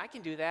 yeah, I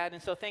can do that.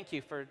 And so thank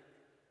you for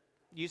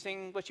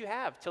using what you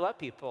have to love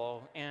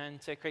people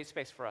and to create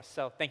space for us.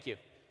 So thank you.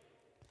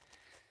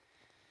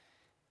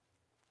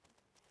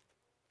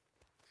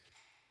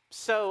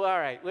 So, all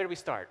right, where do we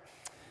start?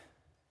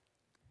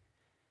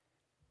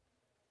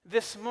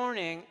 This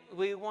morning,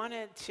 we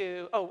wanted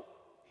to,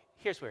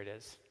 here's where it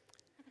is.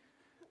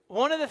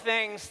 One of the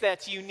things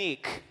that's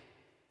unique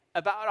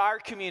about our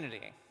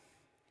community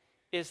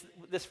is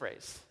this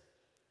phrase.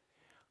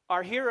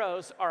 Our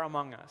heroes are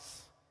among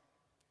us.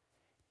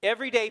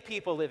 Everyday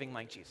people living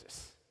like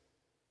Jesus.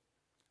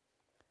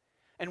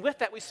 And with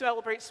that, we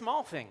celebrate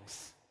small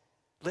things,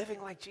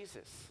 living like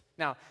Jesus.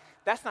 Now,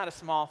 that's not a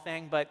small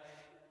thing, but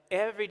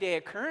everyday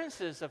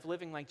occurrences of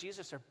living like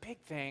Jesus are big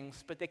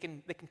things, but they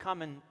can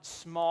come in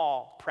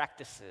small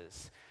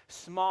practices,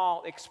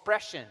 small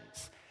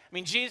expressions. I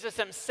mean, Jesus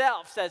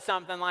himself said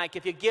something like,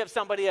 if you give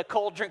somebody a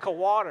cold drink of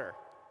water,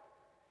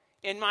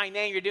 in my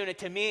name, you're doing it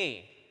to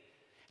me.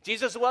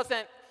 Jesus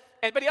wasn't,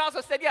 but he also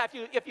said, yeah,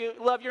 if you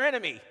love your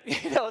enemy,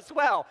 as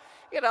well.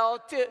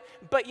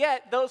 But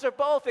yet, those are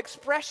both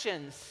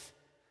expressions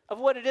of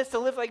what it is to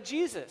live like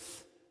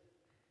Jesus.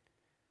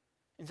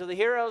 And so the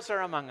heroes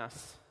are among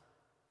us.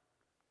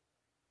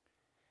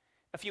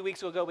 A few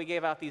weeks ago, we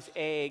gave out these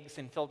eggs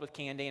and filled with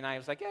candy, and I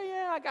was like,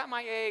 yeah, I got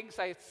my eggs.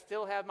 I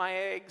still have my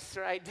eggs,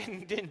 right?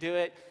 Didn't do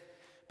it.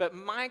 But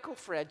Michael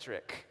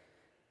Frederick,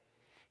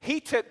 he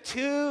took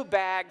 2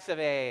 bags of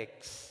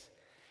eggs,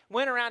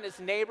 went around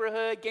his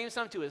neighborhood, gave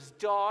some to his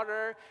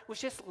daughter,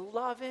 was just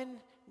loving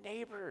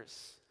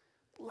neighbors,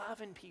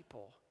 loving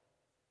people.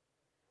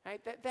 Right?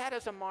 That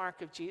is a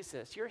mark of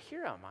Jesus. You're a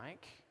hero,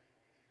 Mike.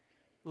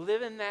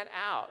 Living that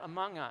out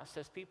among us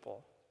as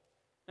people.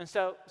 And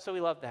so we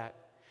love that.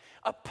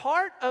 A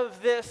part of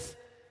this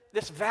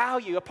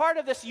value, a part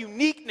of this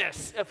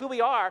uniqueness of who we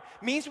are,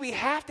 means we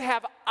have to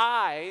have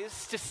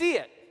eyes to see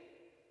it.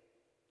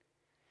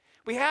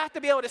 We have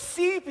to be able to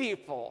see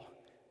people,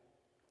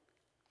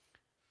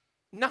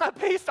 not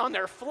based on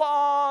their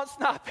flaws,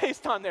 not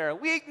based on their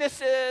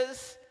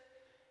weaknesses,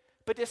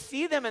 but to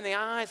see them in the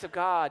eyes of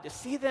God, to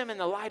see them in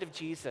the light of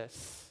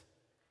Jesus.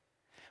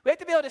 We have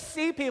to be able to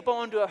see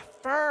people and to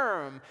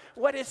affirm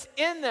what is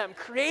in them,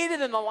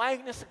 created in the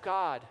likeness of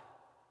God.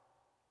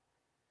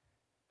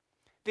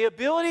 The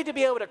ability to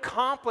be able to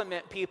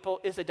compliment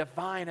people is a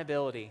divine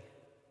ability.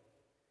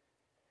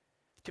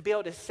 To be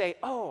able to say,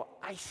 oh,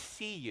 I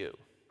see you.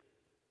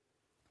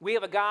 We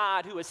have a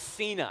God who has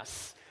seen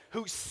us,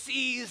 who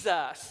sees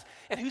us,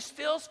 and who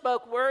still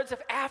spoke words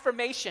of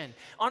affirmation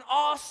on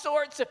all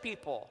sorts of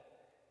people.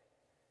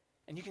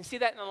 And you can see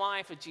that in the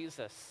life of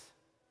Jesus.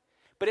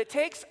 But it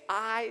takes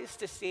eyes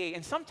to see,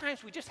 and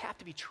sometimes we just have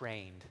to be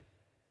trained.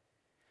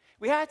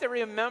 We have to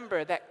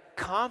remember that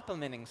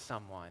complimenting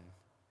someone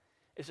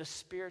is a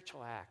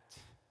spiritual act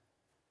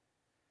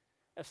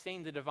of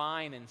seeing the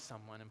divine in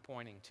someone and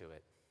pointing to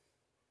it.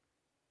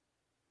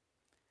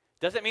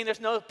 Doesn't mean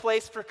there's no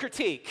place for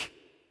critique.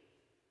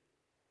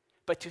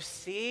 But to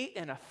see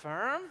and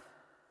affirm,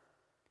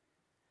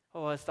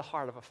 it's the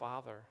heart of a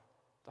father,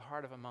 the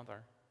heart of a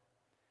mother.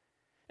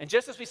 And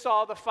just as we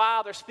saw the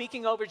Father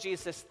speaking over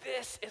Jesus,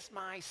 this is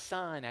my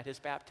Son at his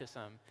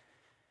baptism,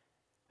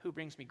 who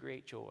brings me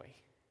great joy.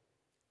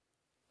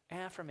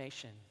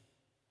 Affirmation.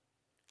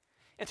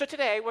 And so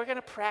today, we're going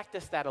to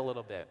practice that a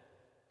little bit.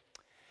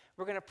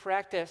 We're going to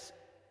practice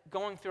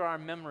going through our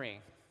memory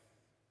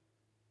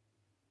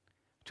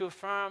to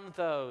affirm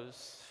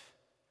those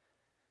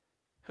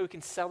who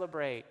can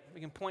celebrate.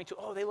 We can point to,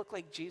 oh, they look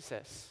like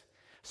Jesus.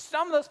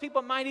 Some of those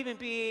people might even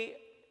be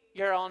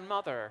your own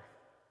mother,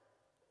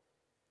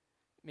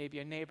 maybe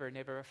a neighbor,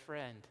 a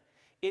friend.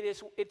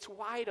 It's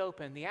wide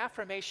open. The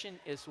affirmation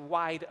is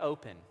wide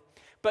open.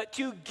 But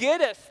to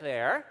get us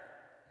there,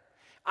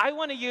 I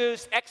want to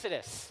use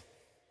Exodus.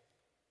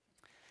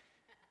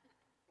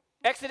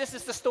 Exodus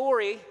is the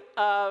story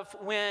of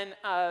when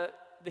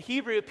the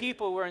Hebrew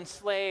people were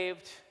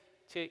enslaved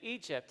to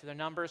Egypt. Their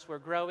numbers were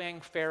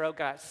growing. Pharaoh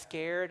got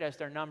scared as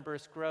their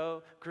numbers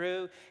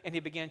grew, and he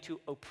began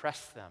to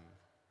oppress them.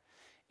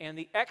 And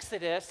the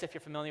Exodus, if you're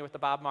familiar with the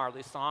Bob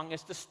Marley song,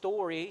 is the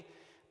story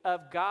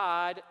of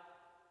God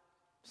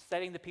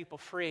setting the people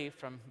free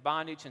from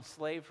bondage and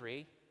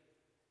slavery.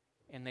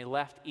 And they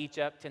left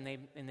Egypt, and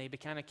they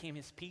kind of became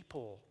his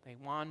people. They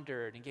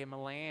wandered and gave him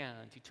a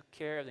land. He took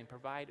care of them,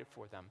 provided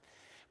for them.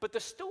 But the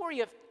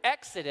story of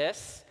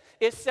Exodus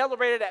is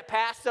celebrated at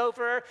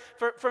Passover.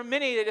 For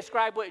many, they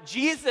describe what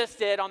Jesus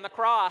did on the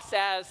cross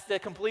as the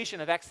completion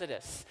of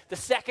Exodus, the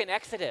second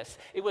Exodus.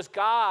 It was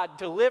God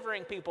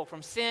delivering people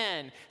from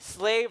sin,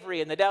 slavery,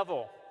 and the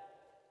devil.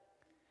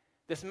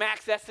 This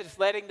max Exodus,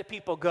 letting the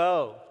people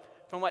go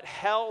from what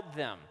held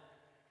them.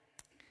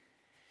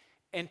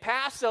 In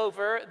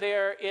Passover,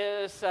 there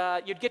is,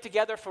 you'd get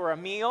together for a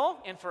meal,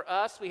 and for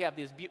us, we have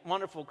these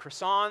wonderful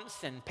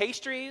croissants and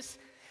pastries.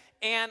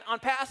 And on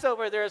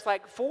Passover, there's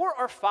like 4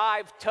 or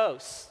 5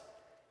 toasts.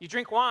 You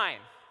drink wine,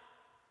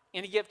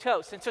 and you give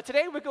toasts. And so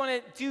today we're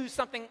going to do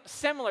something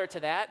similar to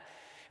that,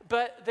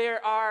 but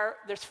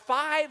there's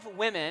 5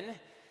 women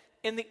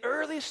in the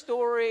early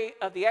story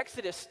of the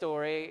Exodus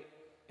story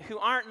who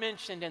aren't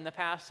mentioned in the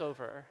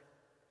Passover.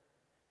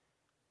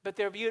 But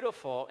they're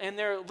beautiful, and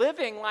they're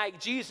living like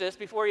Jesus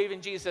before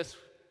even Jesus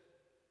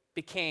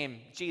became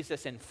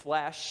Jesus in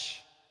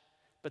flesh,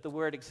 but the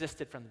Word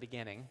existed from the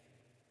beginning.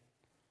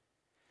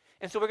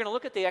 And so we're going to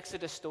look at the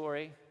Exodus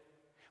story.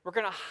 We're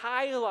going to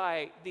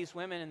highlight these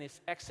women in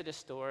this Exodus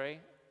story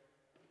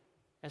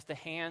as the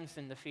hands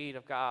and the feet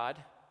of God,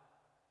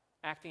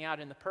 acting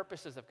out in the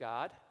purposes of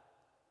God.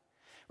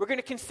 We're going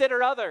to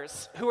consider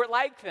others who are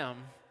like them,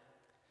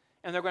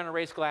 and they're going to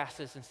raise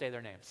glasses and say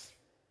their names.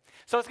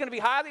 So it's going to be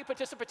highly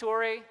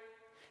participatory.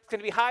 It's going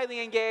to be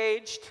highly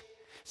engaged.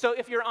 So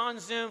if you're on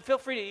Zoom, feel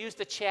free to use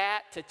the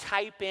chat to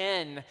type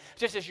in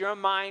just as your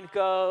mind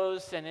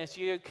goes and as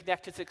you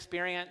connect to this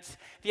experience.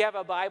 If you have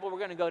a Bible, we're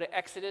going to go to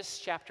Exodus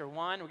chapter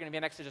 1. We're going to be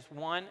in Exodus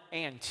 1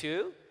 and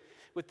 2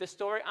 with this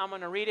story. I'm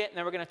going to read it, and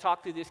then we're going to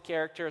talk through these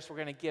characters. We're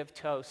going to give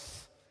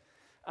toasts.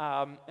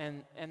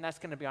 And that's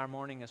going to be our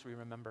morning as we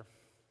remember.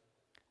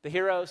 The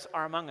heroes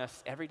are among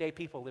us, everyday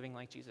people living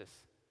like Jesus.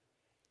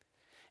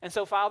 And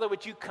so, Father,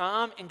 would you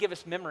come and give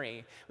us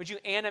memory? Would you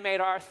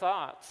animate our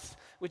thoughts?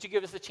 Would you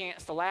give us the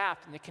chance to laugh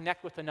and to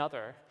connect with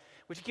another?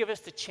 Would you give us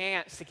the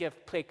chance to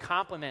pay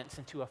compliments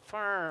and to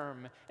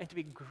affirm and to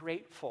be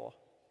grateful?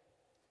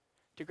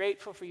 To be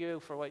grateful for you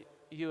for what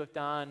you have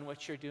done,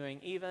 what you're doing,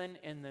 even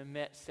in the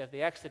midst of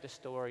the Exodus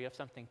story of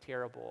something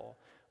terrible,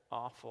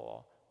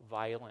 awful,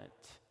 violent,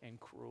 and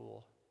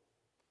cruel.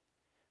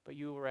 But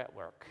you were at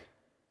work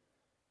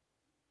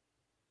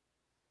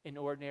in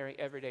ordinary,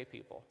 everyday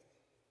people.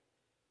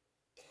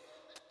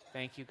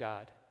 Thank you,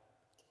 God.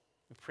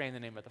 We pray in the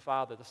name of the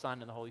Father, the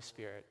Son, and the Holy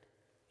Spirit.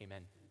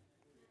 Amen.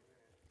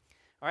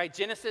 All right,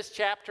 Genesis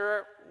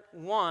chapter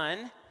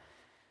 1.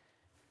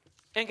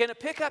 And going to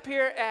pick up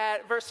here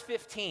at verse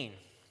 15.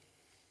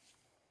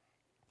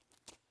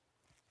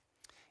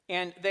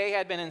 And they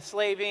had been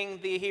enslaving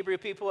the Hebrew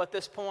people at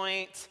this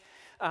point.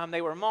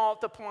 They were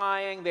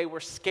multiplying. They were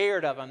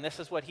scared of them. This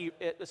is what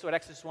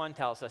Exodus 1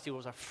 tells us. He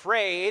was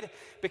afraid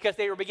because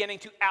they were beginning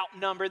to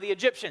outnumber the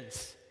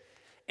Egyptians.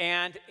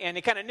 And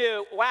he kind of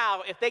knew,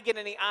 wow, if they get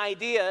any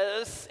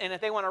ideas, and if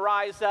they want to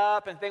rise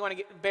up, and if they want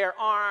to bear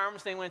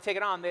arms, they want to take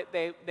it on,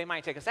 they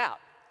might take us out.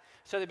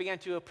 So they began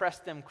to oppress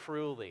them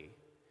cruelly.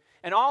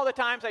 And all the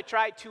times I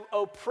tried to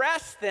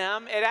oppress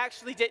them, it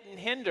actually didn't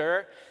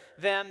hinder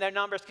them. Their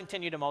numbers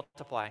continued to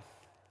multiply.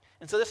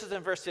 And so this is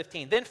in verse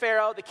 15. Then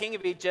Pharaoh, the king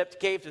of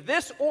Egypt, gave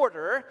this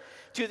order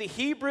to the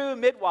Hebrew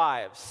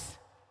midwives,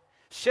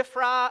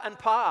 Shiphrah and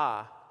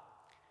Puah.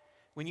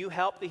 When you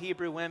help the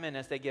Hebrew women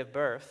as they give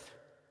birth,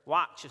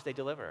 watch as they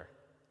deliver.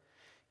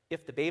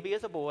 If the baby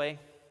is a boy,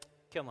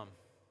 kill him.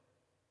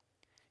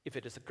 If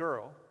it is a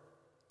girl,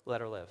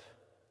 let her live.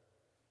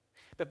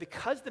 But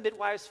because the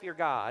midwives fear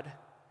God,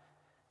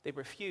 they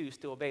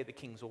refused to obey the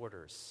king's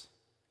orders.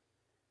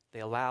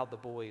 They allowed the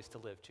boys to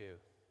live too.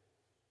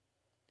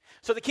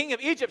 So the king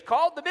of Egypt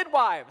called the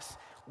midwives.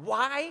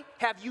 Why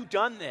have you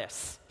done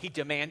this? He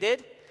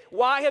demanded.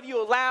 Why have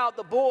you allowed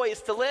the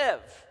boys to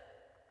live?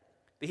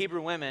 The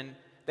Hebrew women,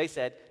 they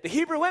said, the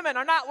Hebrew women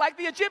are not like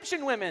the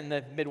Egyptian women,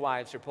 the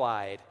midwives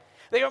replied.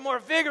 They are more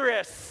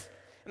vigorous,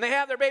 and they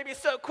have their babies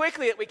so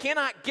quickly that we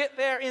cannot get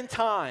there in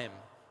time.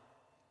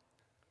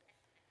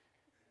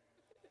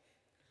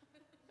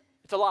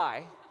 It's a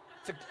lie.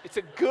 It's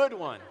a good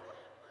one.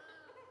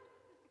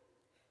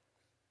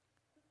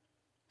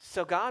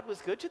 So God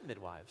was good to the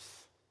midwives.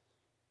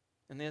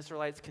 And the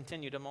Israelites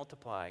continued to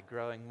multiply,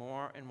 growing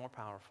more and more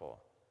powerful.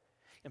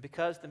 And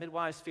because the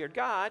midwives feared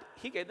God,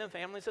 he gave them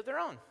families of their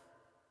own.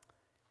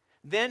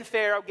 Then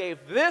Pharaoh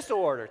gave this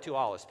order to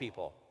all his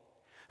people: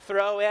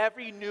 throw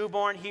every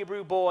newborn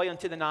Hebrew boy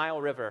into the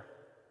Nile River,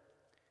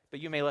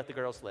 but you may let the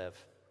girls live.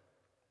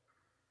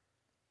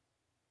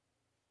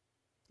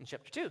 In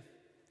chapter 2,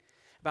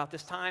 about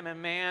this time, a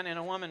man and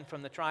a woman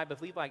from the tribe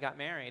of Levi got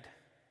married.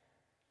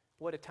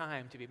 What a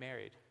time to be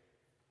married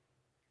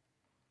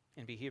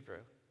and be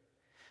Hebrew.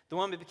 The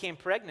woman became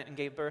pregnant and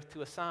gave birth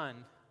to a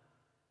son.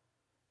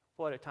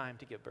 What a time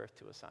to give birth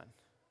to a son.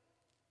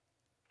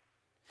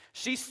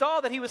 She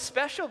saw that he was a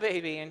special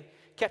baby and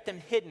kept him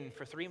hidden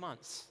for 3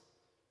 months.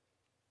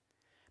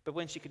 But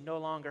when she could no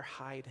longer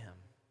hide him,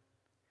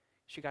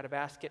 she got a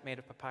basket made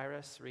of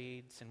papyrus,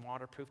 reeds, and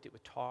waterproofed it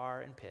with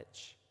tar and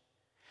pitch.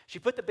 She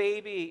put the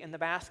baby in the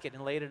basket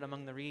and laid it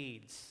among the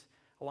reeds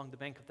along the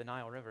bank of the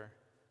Nile River.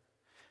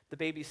 The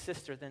baby's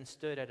sister then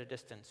stood at a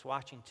distance,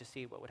 watching to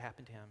see what would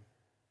happen to him.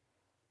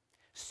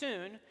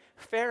 Soon,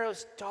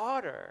 Pharaoh's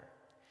daughter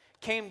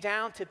came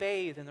down to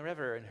bathe in the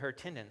river, and her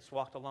attendants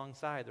walked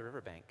alongside the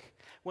riverbank.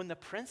 When the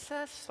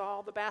princess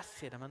saw the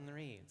basket among the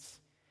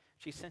reeds,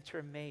 she sent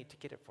her maid to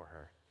get it for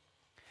her.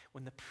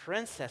 When the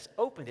princess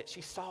opened it,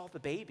 she saw the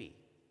baby.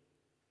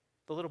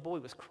 The little boy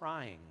was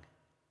crying,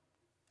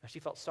 and she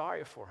felt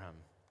sorry for him.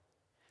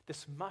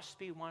 This must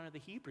be one of the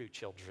Hebrew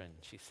children,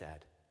 she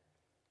said.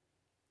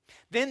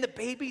 Then the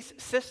baby's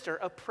sister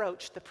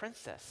approached the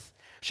princess.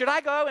 Should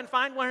I go and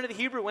find one of the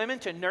Hebrew women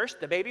to nurse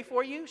the baby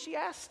for you? She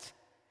asked.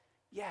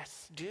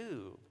 Yes,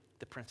 do,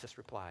 the princess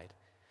replied.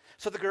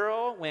 So the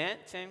girl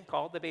went and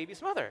called the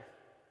baby's mother.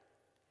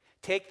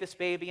 Take this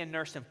baby and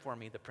nurse him for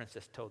me, the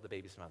princess told the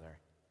baby's mother.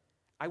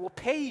 I will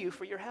pay you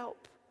for your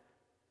help.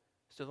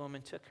 So the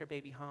woman took her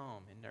baby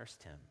home and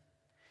nursed him.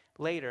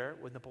 Later,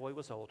 when the boy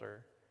was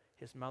older,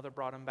 his mother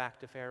brought him back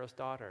to Pharaoh's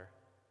daughter,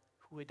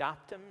 who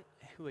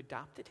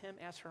adopted him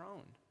as her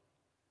own.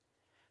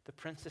 The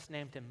princess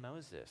named him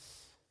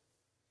Moses,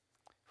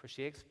 for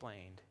she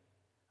explained,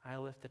 I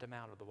lifted him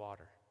out of the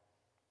water.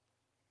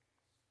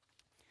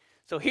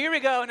 So here we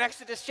go in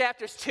Exodus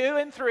chapters 2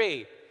 and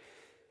 3.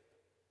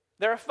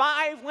 There are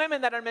 5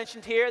 women that are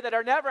mentioned here that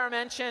are never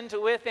mentioned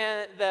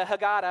within the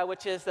Haggadah,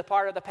 which is the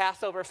part of the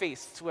Passover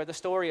feasts where the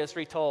story is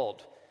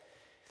retold.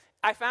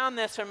 I found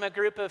this from a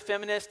group of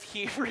feminist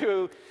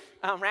Hebrew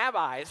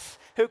rabbis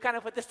who kind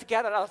of put this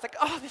together. And I was like,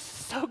 oh, this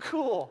is so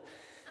cool.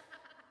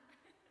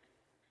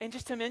 And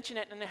just to mention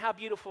it and how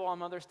beautiful on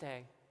Mother's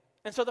Day.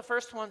 And so the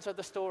first ones are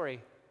the story,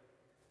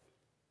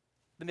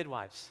 the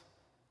midwives.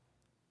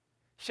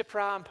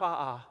 Shiphrah and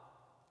Pa'ah,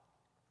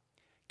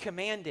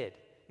 commanded.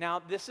 Now,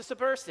 this is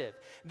subversive.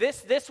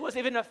 This was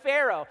even a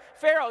Pharaoh.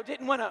 Pharaoh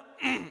didn't want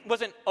to,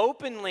 wasn't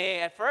openly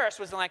at first,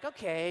 wasn't like,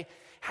 okay,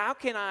 how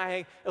can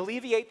I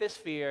alleviate this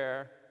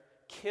fear,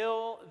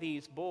 kill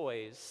these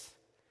boys,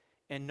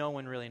 and no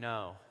one really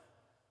know?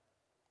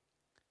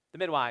 The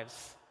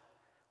midwives,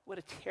 what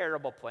a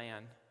terrible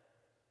plan.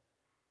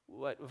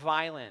 What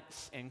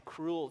violence and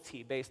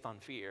cruelty based on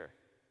fear.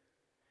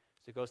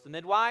 So it goes to the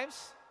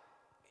midwives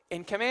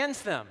and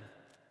commands them.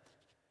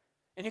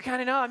 And you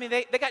kind of know, I mean,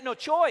 they got no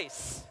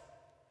choice.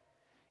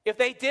 If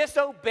they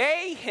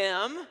disobey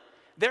him,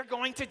 they're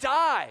going to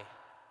die.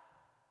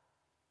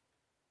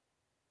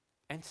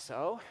 And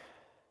so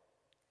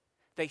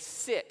they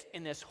sit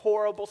in this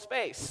horrible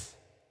space,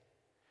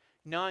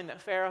 knowing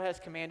that Pharaoh has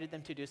commanded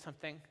them to do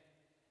something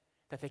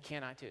that they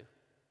cannot do.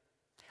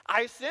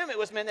 I assume it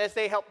was meant as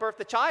they helped birth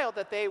the child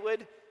that they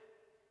would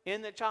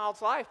end the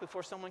child's life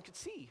before someone could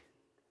see.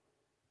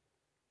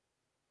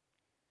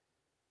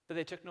 But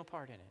they took no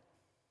part in it.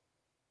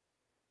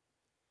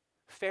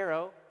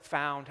 Pharaoh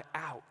found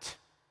out,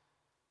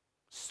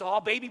 saw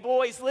baby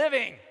boys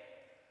living,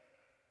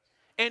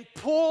 and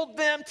pulled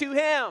them to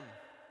him.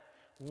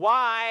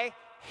 Why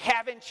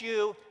haven't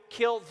you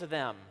killed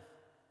them?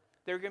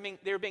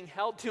 They're being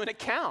held to an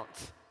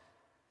account.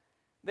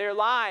 Their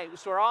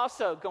lives were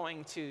also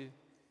going to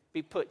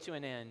be put to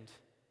an end.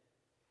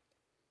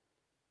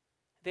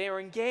 They were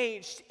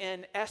engaged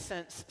in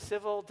essence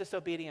civil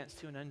disobedience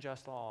to an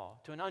unjust law,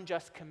 to an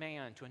unjust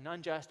command, to an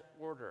unjust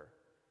order,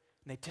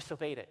 and they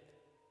disobeyed it.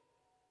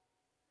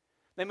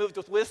 They moved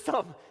with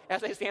wisdom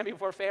as they stand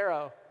before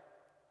Pharaoh.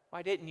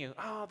 Why didn't you?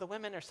 Oh, the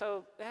women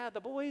are the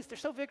boys, they're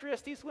so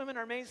vigorous. These women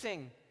are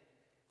amazing.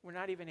 We're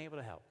not even able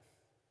to help.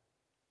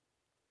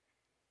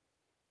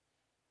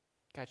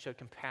 God showed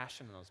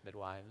compassion on those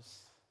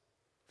midwives.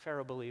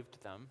 Pharaoh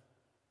believed them.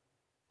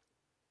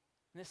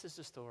 And this is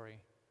the story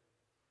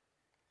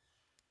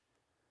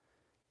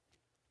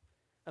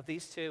of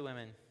these 2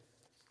 women,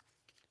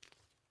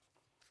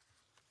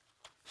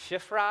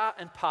 Shiphrah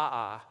and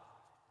Pa'ah.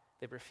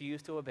 They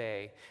refused to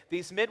obey.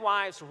 These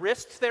midwives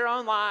risked their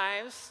own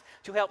lives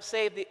to help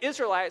save the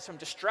Israelites from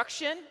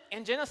destruction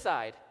and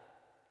genocide.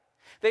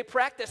 They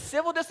practiced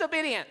civil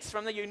disobedience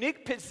from the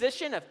unique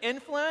position of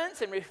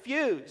influence and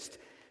refused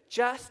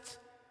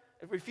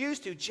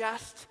to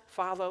just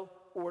follow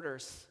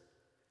orders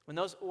when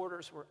those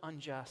orders were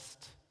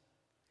unjust.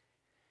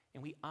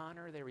 And we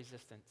honor their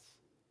resistance.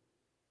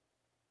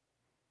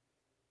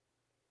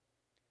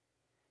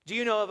 Do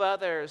you know of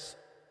others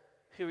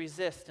who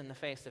resist in the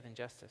face of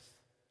injustice?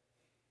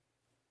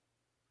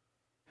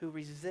 Who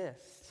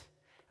resist?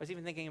 I was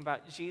even thinking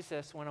about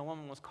Jesus when a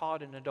woman was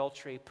caught in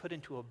adultery, put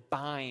into a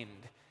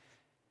bind.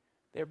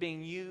 They're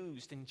being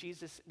used, and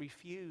Jesus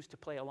refused to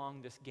play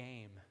along this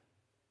game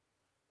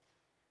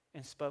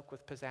and spoke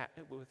with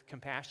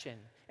compassion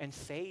and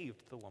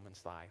saved the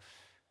woman's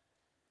life.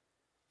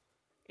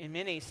 And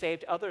many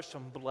saved others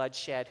from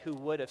bloodshed who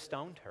would have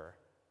stoned her.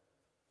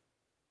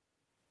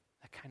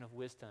 That kind of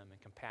wisdom and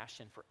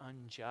compassion for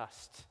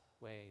unjust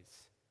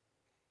ways.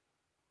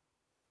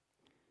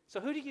 So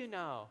who do you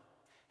know?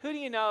 Who do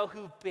you know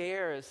who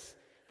bears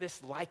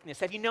this likeness?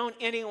 Have you known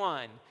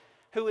anyone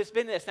who has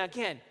been this? Now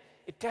again,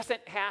 it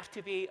doesn't have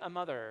to be a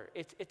mother.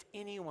 It's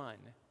anyone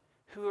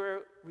who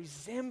are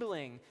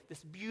resembling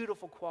this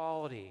beautiful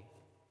quality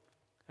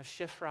of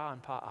Shiphrah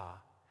and Pa'ah.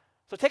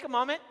 So take a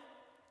moment.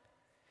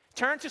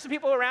 Turn to some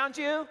people around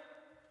you.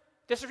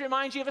 Does it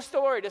remind you of a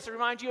story? Does it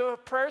remind you of a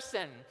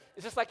person?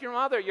 Is this like your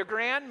mother, your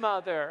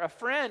grandmother, a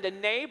friend, a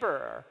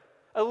neighbor,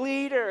 a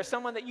leader,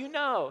 someone that you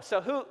know?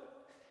 So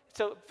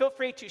feel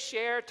free to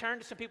share. Turn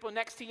to some people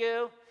next to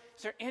you.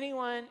 Is there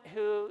anyone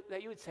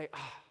that you would say,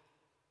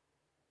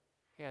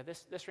 yeah,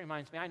 this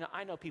reminds me.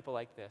 I know people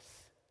like this.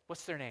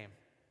 What's their name?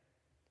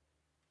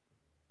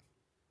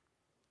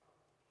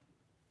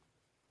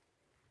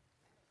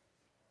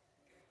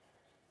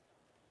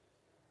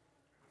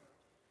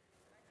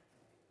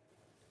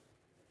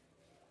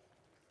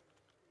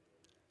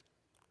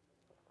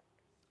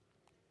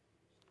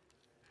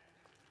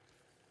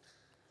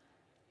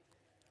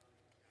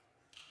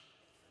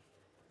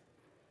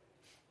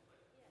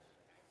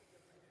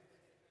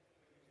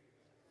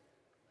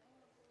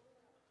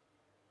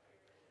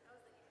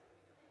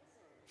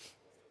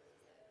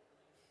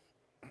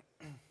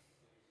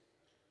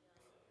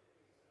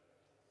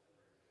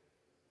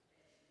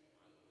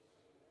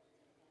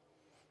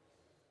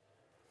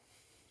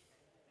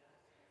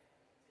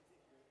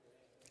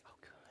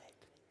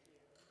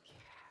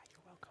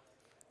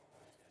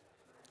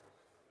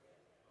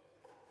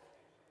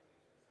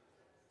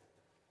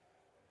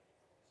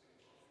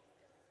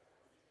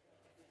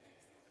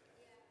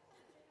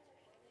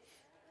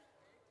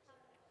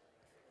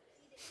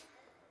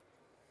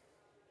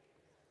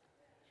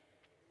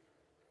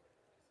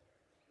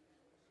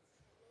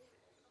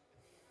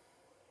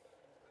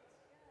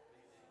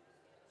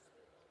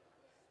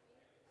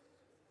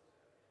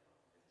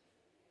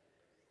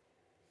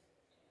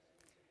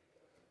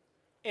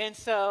 And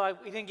so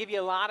we didn't give you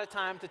a lot of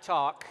time to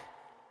talk.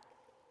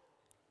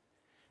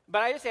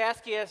 But I just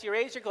ask you, as you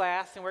raise your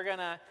glass, and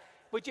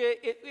would you,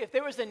 if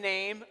there was a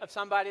name of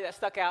somebody that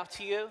stuck out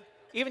to you,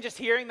 even just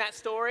hearing that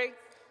story,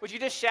 would you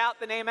just shout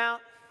the name out?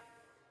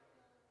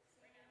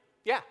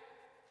 Yeah.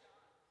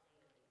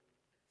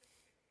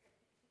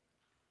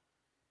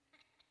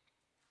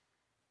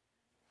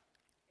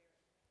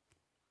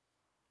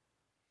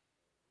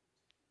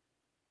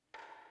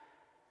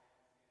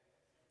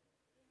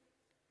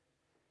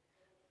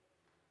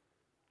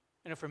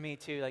 I know for me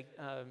too, like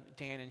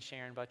Dan and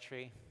Sharon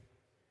Buttrey,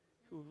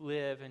 who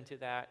live into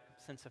that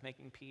sense of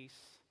making peace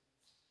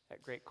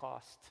at great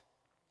cost.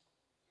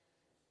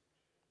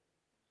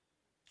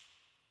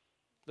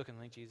 Looking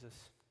like Jesus.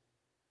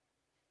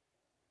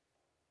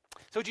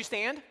 So would you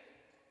stand?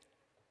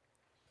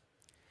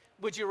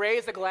 Would you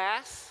raise a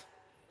glass?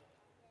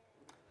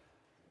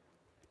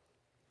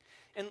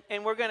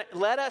 And we're going to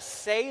let us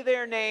say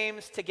their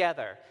names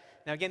together.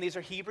 Now again, these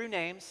are Hebrew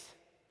names.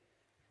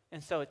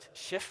 And so it's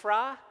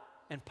Shiphrah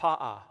and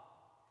Pa'ah.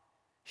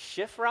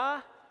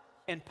 Shiphrah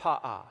and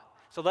Pa'ah.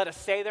 So let us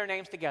say their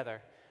names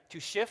together. To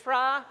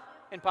Shiphrah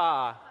and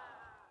Pa'ah.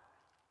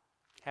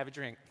 Have a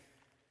drink.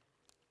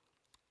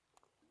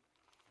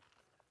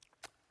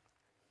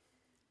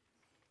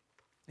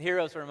 The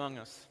heroes are among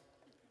us.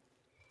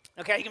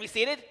 Okay, you can be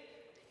seated.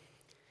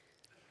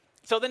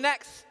 So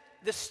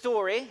this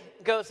story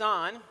goes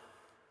on.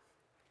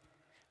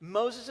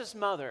 Moses'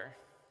 mother,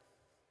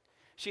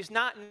 she's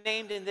not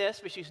named in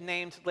this, but she's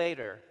named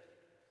later.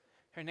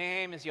 Her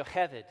name is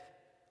Yocheved.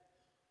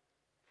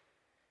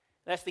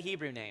 That's the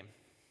Hebrew name.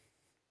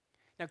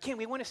 Now, again,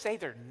 we want to say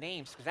their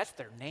names because that's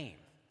their name.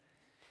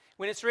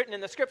 When it's written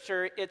in the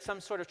scripture, it's some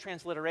sort of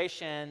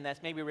transliteration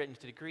that's maybe written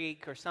to the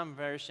Greek or some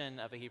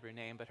version of a Hebrew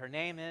name, but her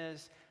name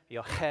is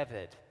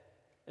Yocheved,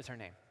 is her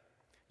name.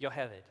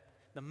 Yocheved,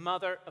 the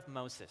mother of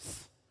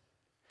Moses.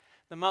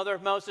 The mother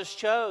of Moses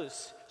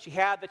chose. She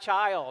had the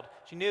child.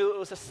 She knew it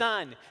was a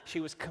son.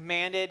 She was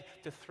commanded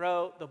to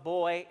throw the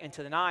boy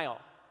into the Nile.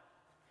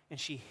 And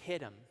she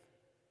hid him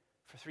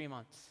for 3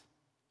 months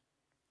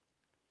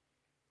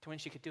to when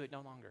she could do it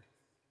no longer.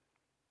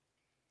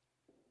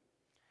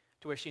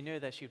 To where she knew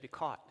that she would be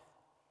caught.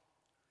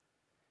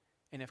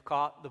 And if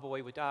caught, the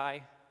boy would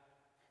die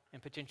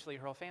and potentially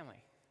her whole family.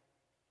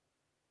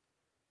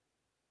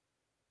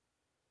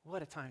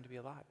 What a time to be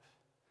alive.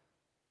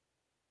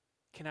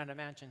 Cannot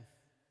imagine.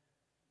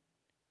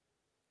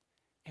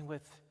 And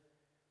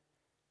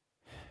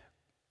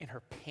in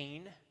her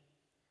pain,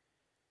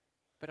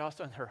 but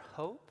also in her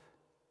hope,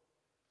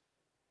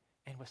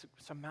 and with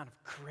some amount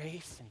of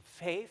grace and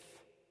faith,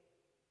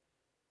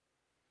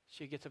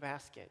 she gets a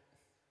basket,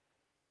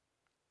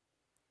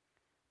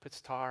 puts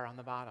tar on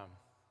the bottom,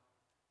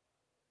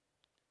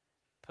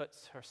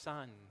 puts her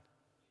son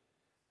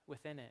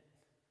within it,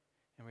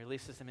 and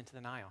releases him into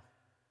the Nile.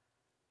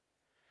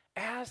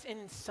 As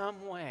in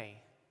some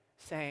way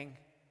saying,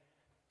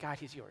 God,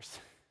 he's yours.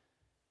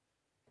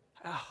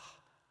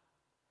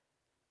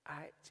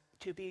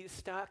 To be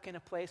stuck in a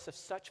place of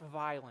such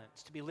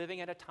violence, to be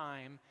living at a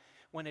time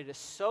when it is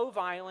so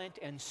violent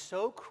and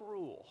so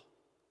cruel,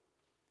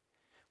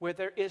 where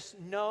there is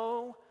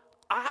no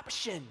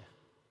option,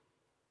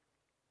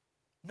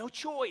 no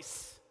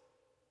choice.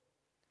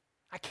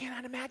 I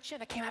cannot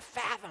imagine, I cannot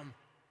fathom.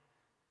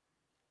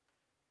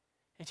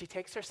 And she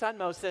takes her son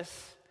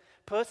Moses,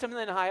 puts him in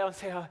the Nile, and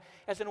says,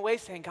 as in a way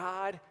saying,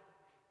 God,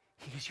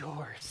 he is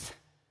yours.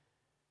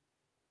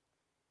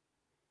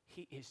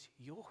 He is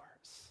yours.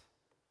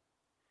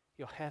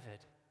 Yocheved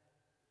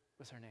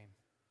was her name.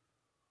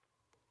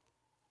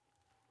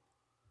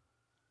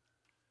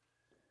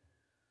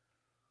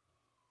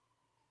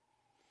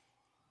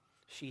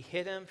 She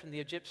hid him from the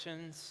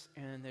Egyptians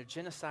and their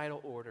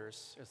genocidal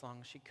orders as long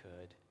as she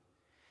could.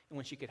 And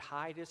when she could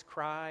hide his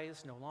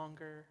cries no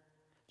longer,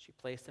 she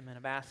placed him in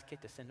a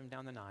basket to send him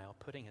down the Nile,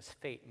 putting his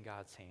fate in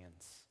God's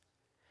hands.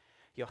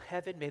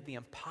 Yocheved made the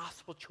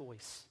impossible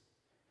choice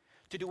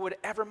to do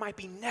whatever might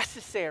be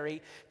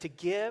necessary to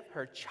give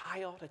her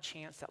child a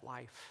chance at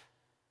life.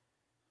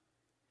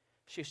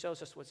 She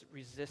shows us what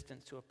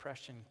resistance to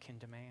oppression can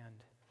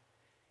demand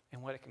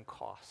and what it can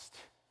cost.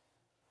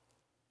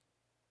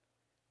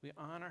 We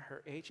honor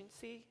her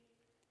agency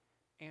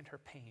and her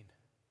pain.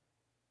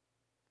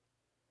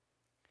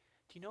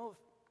 Do you know,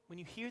 when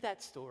you hear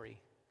that story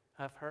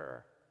of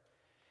her,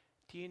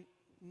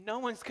 no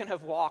one's going to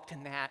have walked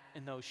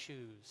in those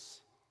shoes.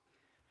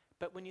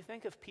 But when you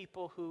think of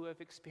people who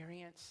have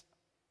experienced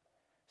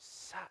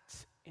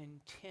such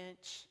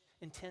intense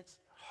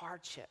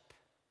hardship,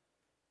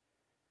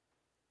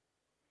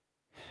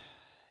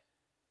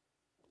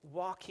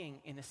 walking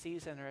in a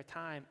season or a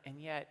time,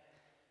 and yet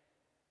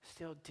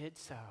still did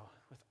so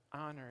with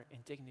honor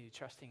and dignity,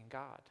 trusting in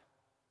God,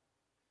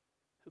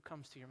 who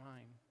comes to your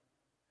mind?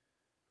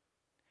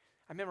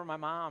 I remember my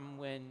mom,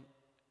 when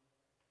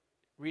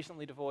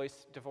recently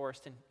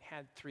divorced and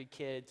had 3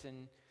 kids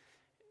and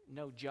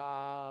no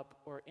job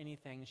or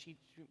anything.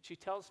 She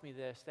tells me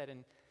this, that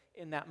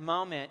in that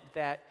moment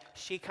that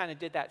she kind of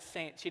did that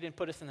same, she didn't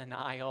put us in the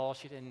Nile,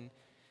 she didn't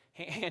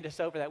hand us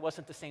over, that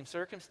wasn't the same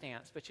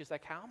circumstance, but she's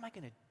like, how am I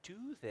going to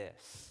do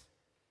this?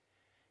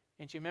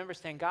 And she remembers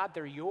saying, God,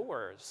 they're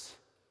yours.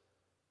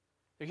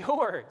 They're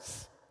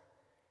yours.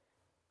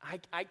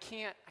 I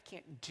can't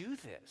do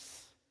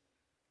this.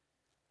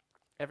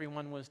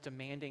 Everyone was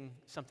demanding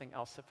something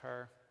else of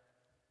her.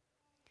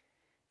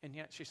 And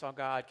yet she saw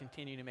God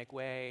continue to make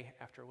way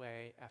after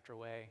way after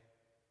way.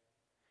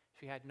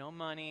 She had no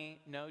money,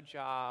 no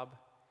job.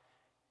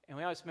 And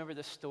we always remember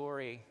this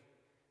story.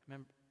 I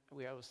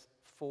was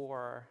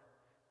 4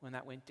 when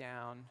that went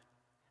down.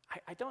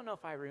 I don't know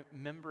if I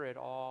remember it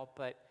all,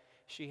 but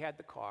she had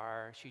the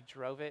car. She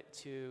drove it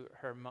to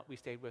we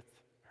stayed with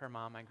her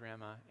mom, my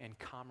grandma, in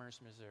Commerce,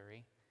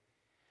 Missouri.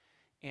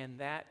 And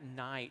that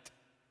night,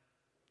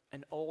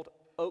 an old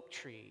oak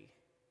tree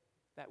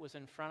that was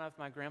in front of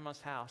my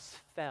grandma's house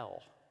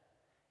fell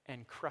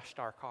and crushed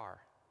our car.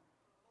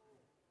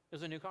 It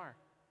was a new car.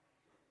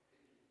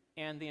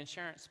 And the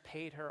insurance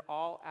paid her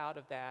all out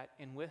of that,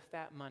 and with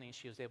that money,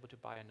 she was able to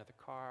buy another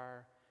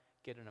car,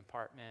 get an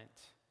apartment,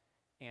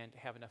 and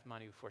have enough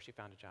money before she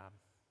found a job.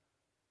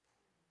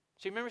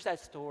 She remembers that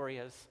story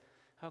as,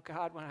 oh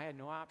God, when I had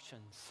no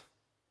options,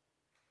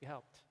 you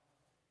helped.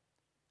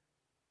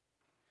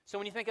 So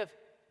when you think of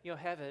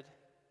Yocheved,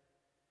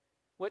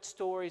 what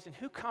stories and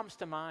who comes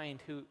to mind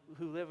who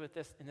live with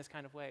this in this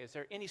kind of way? Is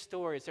there any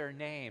story? Is there a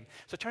name?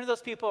 So turn to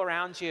those people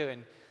around you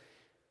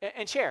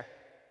and share.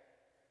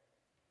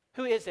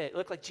 Who is it?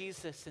 Look like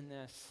Jesus in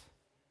this.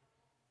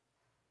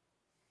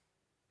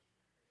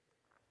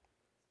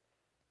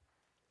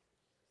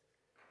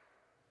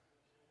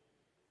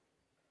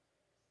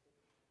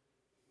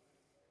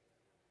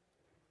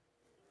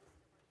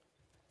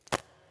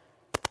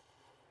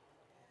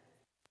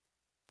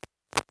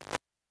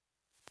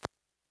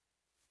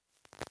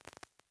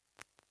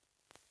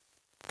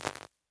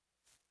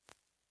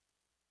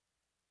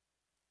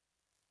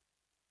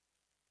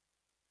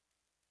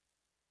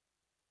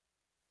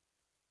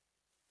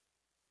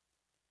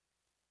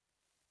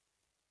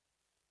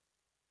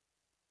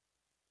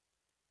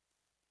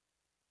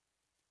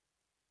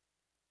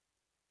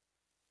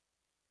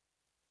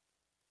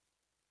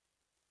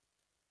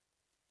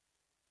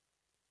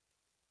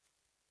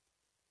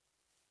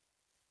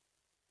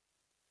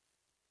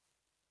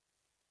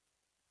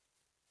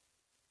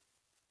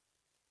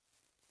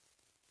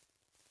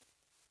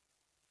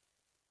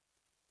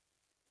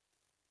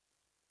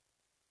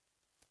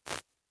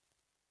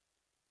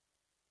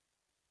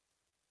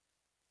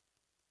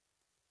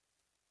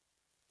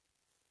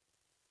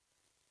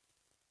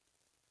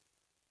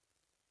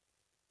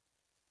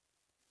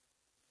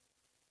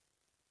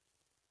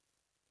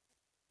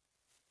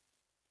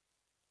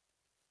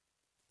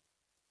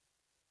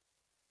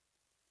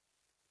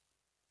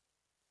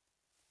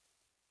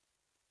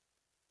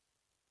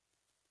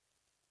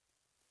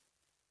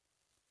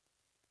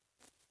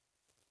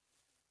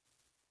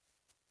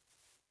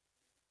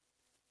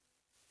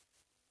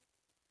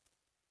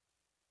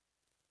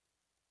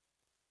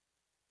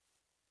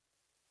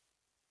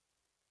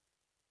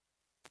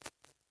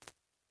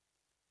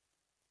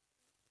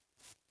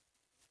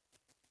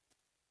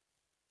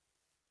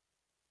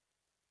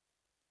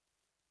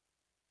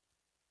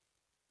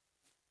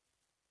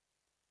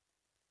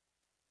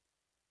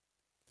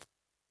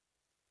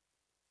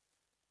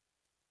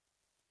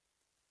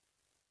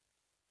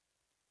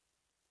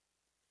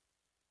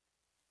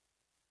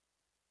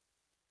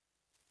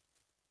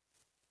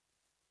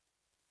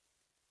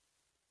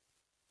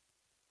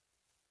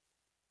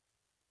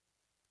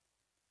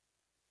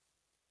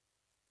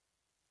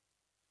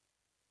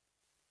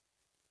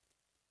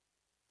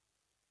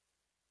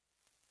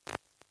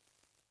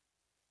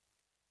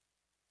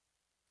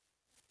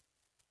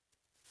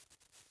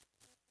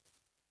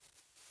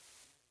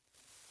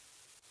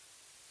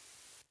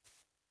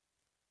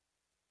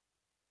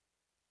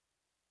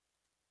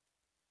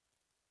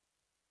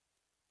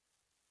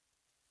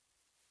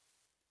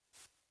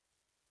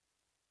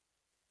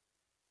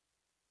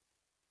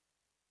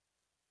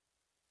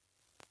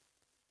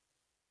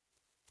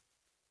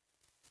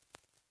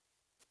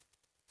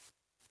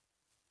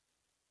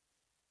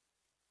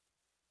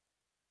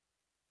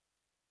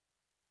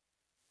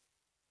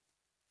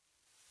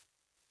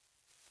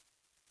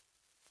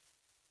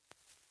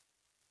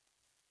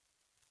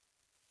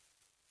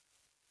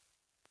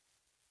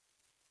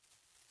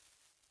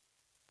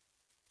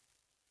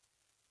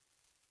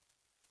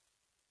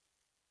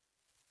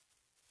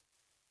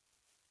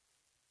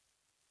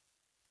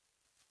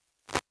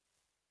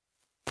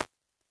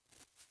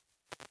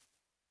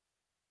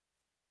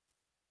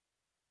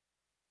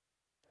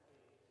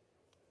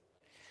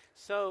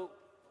 So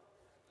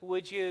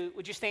would you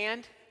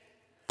stand?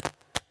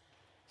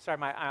 Sorry,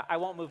 I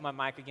won't move my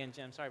mic again,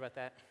 Jim. Sorry about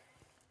that.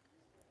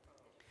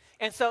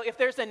 And so if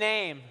there's a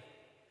name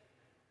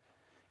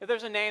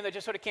that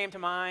just sort of came to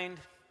mind,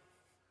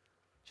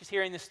 just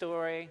hearing the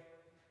story,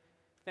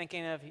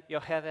 thinking of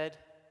Yocheved,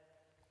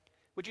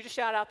 would you just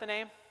shout out the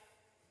name?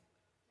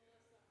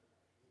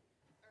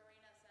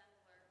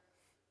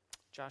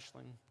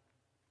 Jocelyn.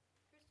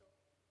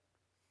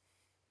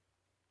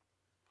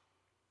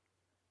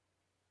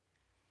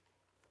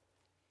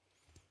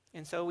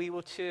 And so we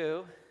will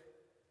too.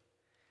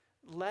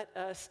 Let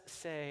us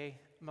say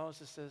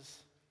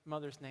Moses'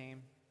 mother's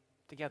name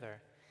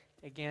together.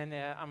 Again,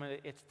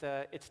 it's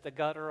the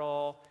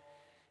guttural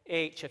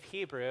H of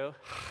Hebrew,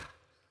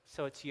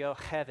 so it's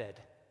Yocheved.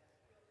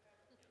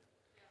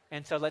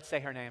 And so let's say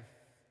her name.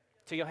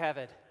 To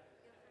Yocheved.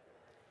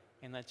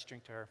 And let's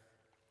drink to her.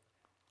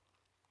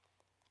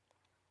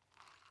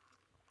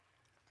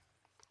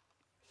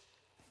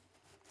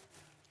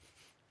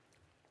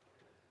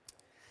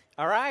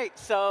 All right,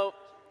 so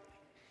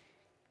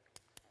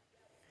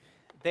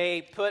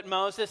they put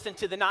Moses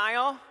into the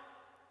Nile.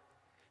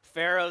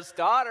 Pharaoh's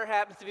daughter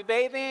happens to be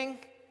bathing.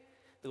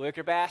 The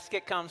wicker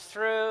basket comes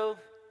through.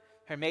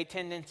 Her maid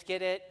attendants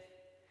get it.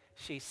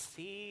 She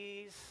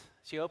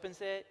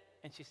opens it,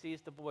 and she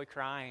sees the boy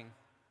crying.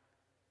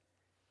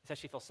 Says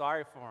she feels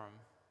sorry for him,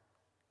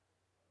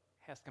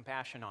 has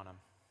compassion on him.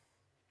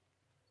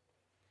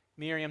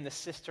 Miriam, the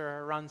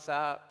sister, runs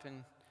up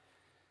and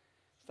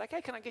it's like,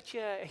 hey, can I get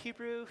you a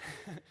Hebrew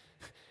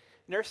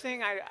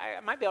nursing? I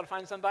might be able to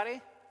find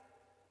somebody.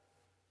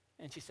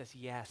 And she says,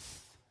 yes,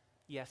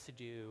 I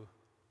do.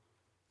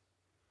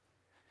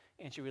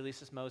 And she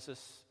releases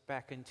Moses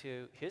back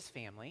into his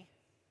family,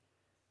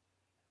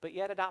 but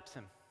yet adopts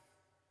him.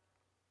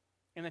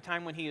 In the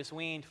time when he is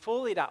weaned,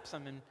 fully adopts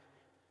him and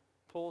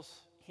pulls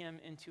him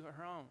into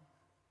her home,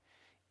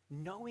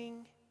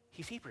 knowing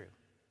he's Hebrew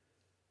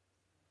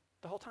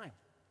the whole time.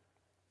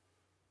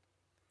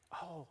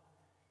 Oh,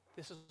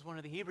 this is one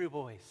of the Hebrew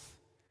boys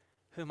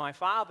who my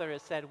father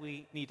has said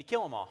we need to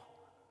kill them all.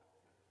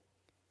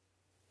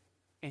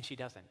 And she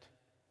doesn't.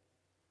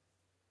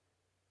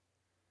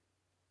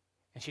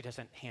 And she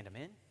doesn't hand him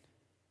in.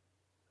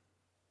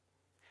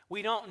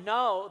 We don't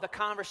know the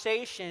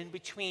conversation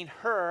between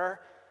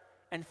her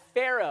and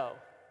Pharaoh.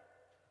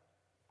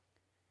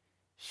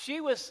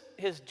 She was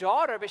his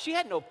daughter, but she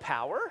had no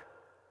power.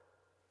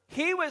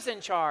 He was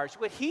in charge.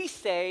 What he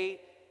say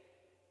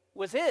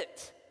was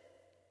it.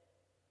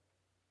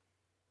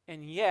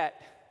 And yet,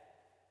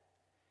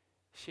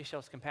 she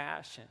shows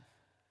compassion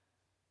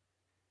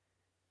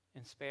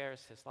and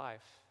spares his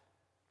life.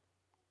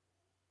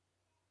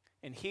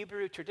 In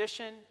Hebrew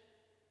tradition,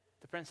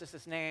 the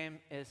princess's name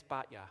is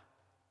Batya.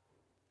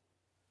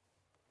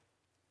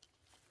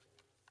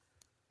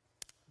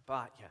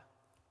 Batya.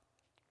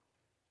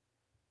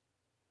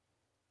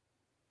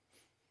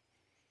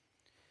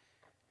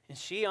 And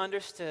she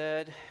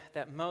understood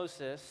that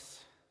Moses,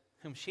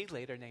 whom she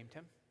later named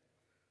him,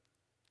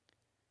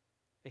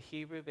 the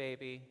Hebrew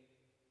baby,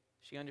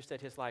 she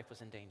understood his life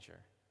was in danger.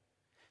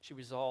 She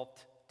resolved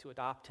to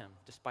adopt him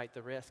despite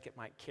the risk it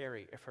might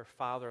carry if her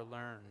father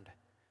learned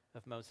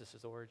of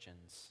Moses'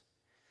 origins.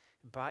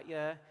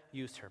 Batya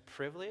used her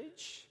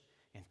privilege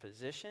and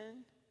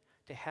position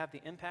to have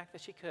the impact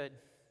that she could.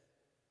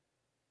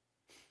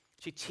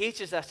 She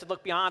teaches us to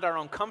look beyond our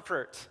own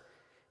comfort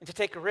and to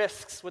take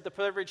risks with the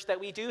privilege that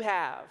we do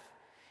have,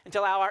 and to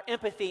allow our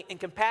empathy and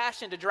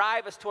compassion to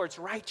drive us towards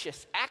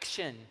righteous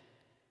action.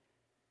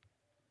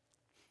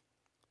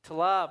 To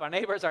love our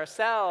neighbors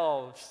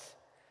ourselves,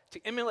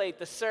 to emulate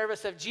the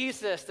service of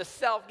Jesus, the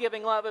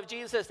self-giving love of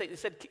Jesus that he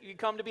said, you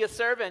come to be a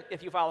servant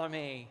if you follow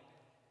me.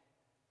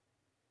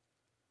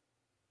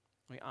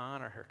 We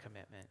honor her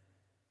commitment.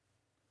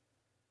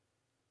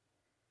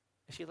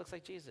 And she looks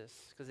like Jesus,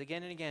 because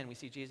again and again we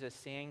see Jesus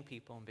seeing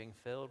people and being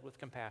filled with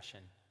compassion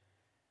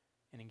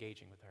and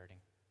engaging with the hurting.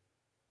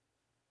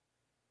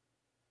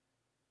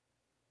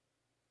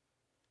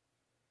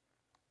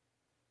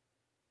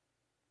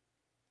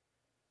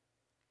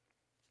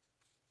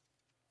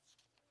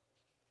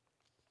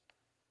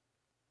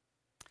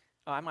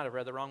 Oh, I might have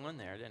read the wrong one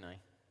there, didn't I?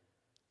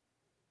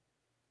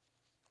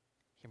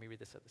 Can we read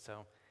this?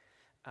 So,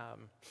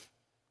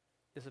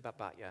 this is about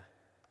Batya.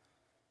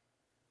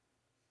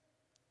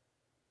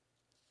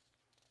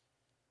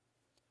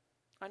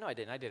 I know I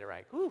didn't. I did it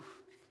right. Whew.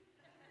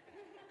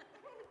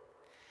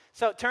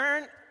 So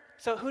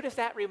who does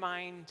that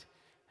remind?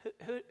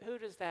 Who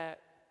does that?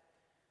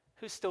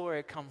 Whose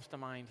story comes to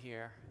mind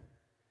here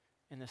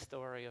in the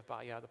story of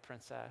Batya, the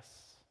princess?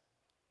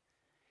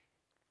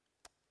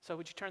 So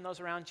would you turn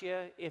those around you?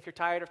 If you're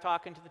tired of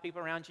talking to the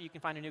people around you, you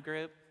can find a new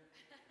group.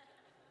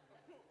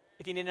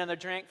 If you need another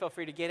drink, feel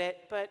free to get it.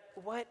 But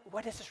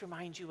what does this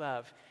remind you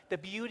of? The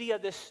beauty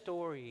of this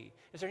story.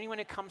 Is there anyone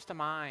who comes to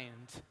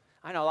mind?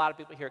 I know a lot of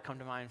people here come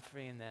to mind for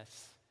reading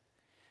this.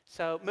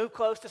 So move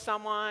close to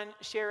someone,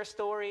 share a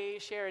story,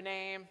 share a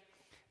name,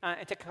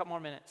 and take a couple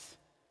more minutes.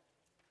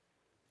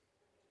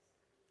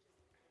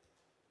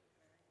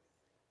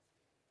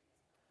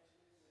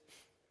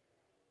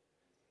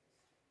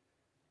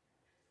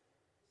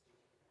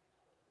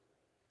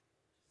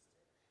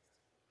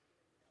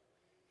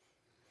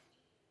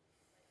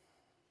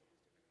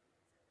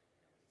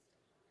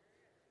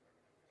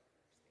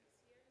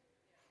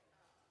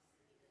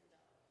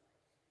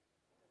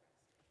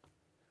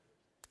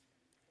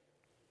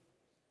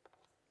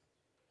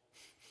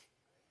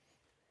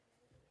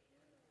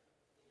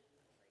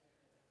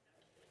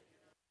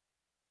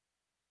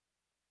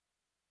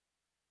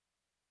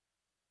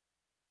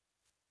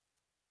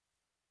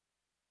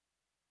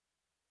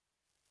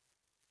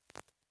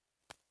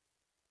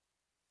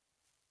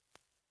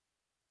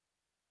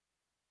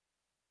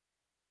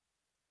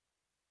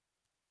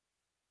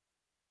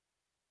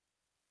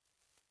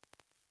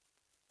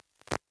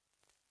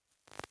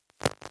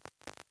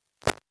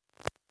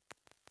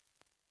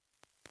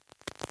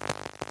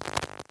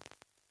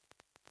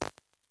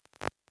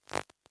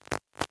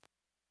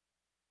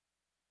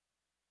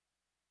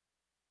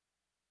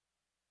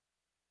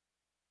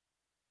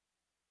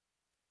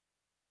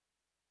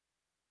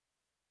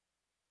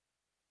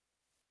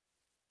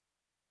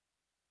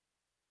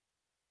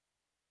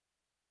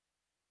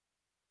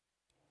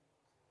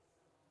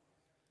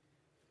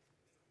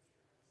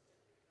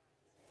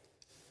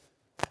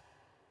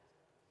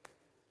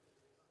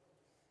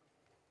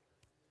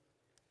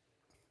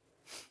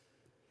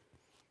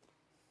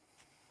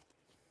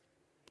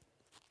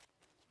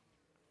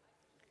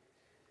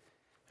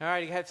 All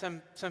right, you had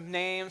some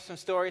names, some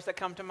stories that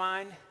come to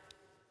mind?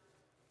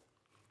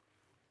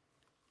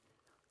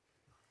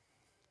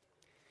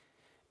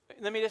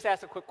 Let me just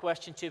ask a quick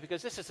question, too,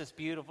 because this is this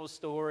beautiful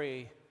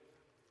story.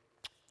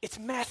 It's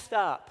messed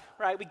up,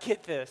 right? We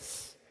get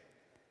this.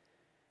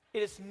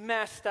 It is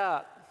messed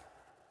up.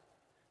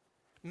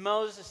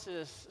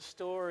 Moses'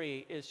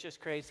 story is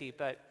just crazy,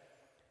 but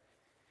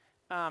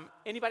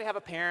anybody have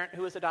a parent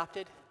who was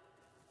adopted?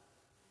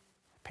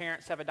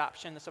 Parents have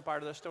adoption, that's a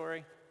part of the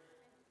story.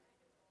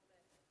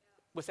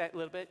 Was that a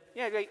little bit?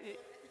 Yeah, great.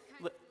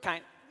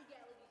 Kind.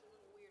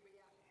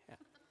 Yeah.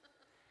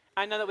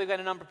 I know that we've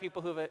got a number of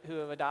people who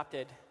have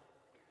adopted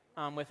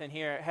within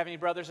here. Have any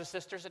brothers or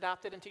sisters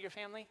adopted into your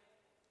family?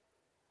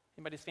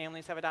 Anybody's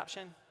families have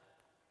adoption?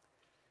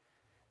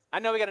 I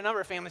know we got a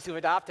number of families who've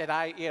adopted.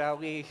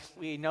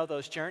 We know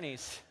those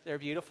journeys. They're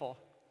beautiful.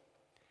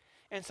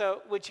 And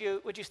so, would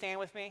you stand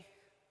with me?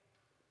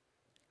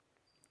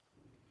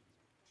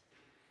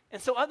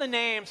 And so, other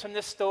names from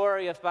this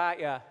story of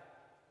Batya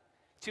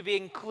to be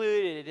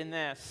included in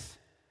this,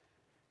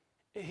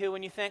 who,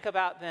 when you think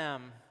about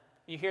them,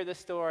 you hear this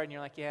story and you're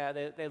like, yeah,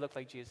 they look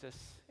like Jesus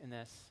in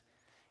this.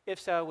 If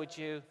so, would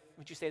you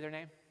say their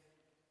name?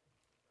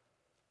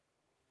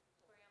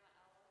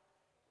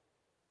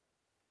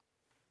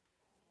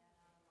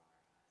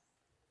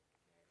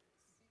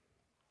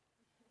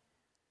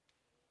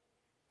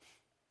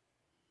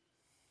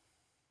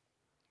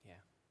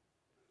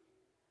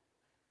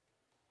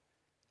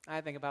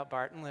 I think about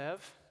Bart and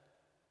Liv.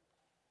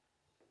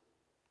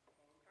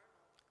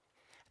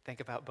 I think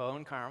about Bo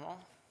and Carmel.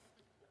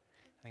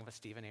 I think about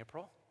Steve and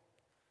April.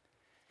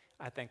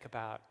 I think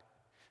about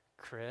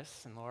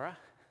Chris and Laura.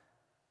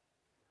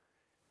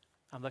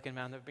 I'm looking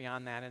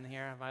beyond that in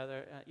here.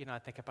 I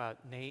think about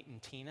Nate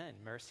and Tina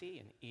and Mercy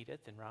and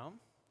Edith and Rome.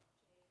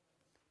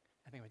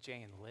 I think about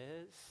Jay and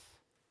Liz.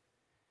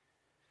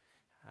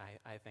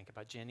 I think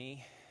about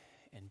Jenny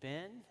and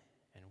Ben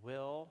and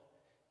Will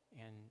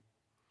and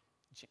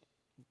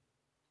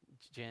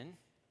Jen,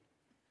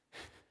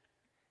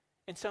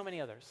 and so many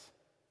others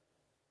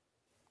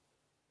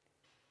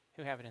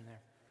who have it in there.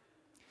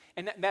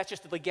 And that's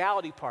just the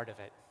legality part of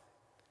it.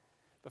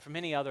 But for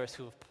many others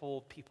who have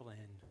pulled people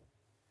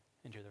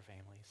into their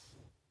families.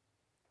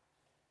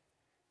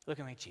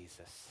 Looking like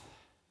Jesus.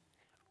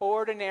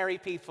 Ordinary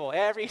people,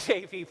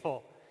 everyday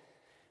people,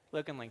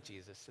 looking like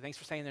Jesus. So thanks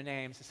for saying their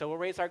names. So we'll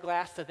raise our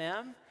glass to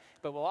them,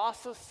 but we'll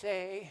also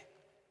say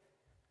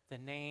the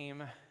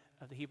name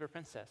of the Hebrew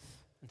princess.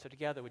 And so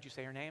together, would you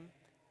say her name?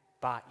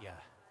 Batya.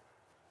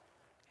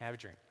 Have a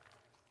drink.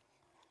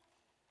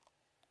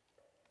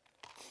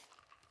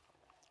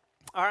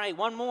 All right,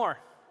 one more.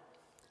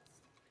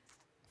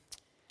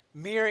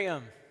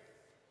 Miriam.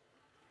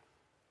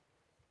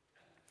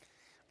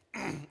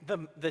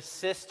 the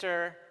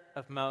sister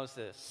of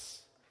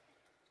Moses.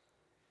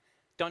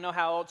 Don't know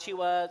how old she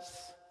was,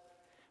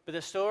 but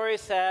the story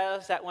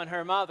says that when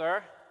her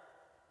mother,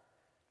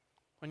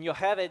 when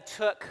Yocheved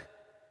took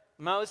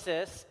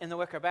Moses in the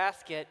wicker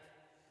basket,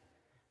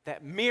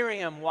 that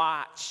Miriam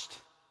watched.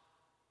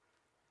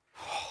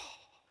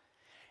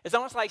 It's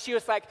almost like she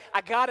was like, I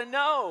gotta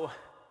know.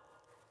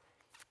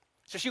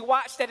 So she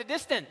watched at a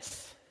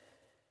distance.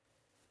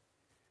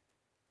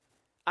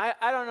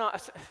 I don't know.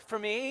 For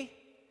me,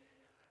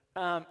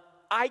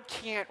 I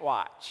can't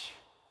watch.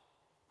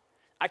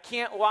 I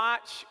can't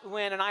watch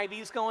when an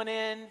IV's going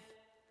in.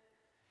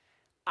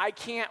 I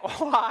can't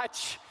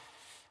watch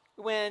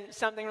when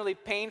something really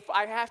painful,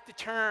 I have to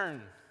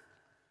turn.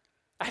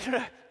 I don't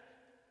know.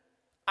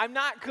 I'm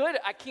not good.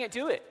 I can't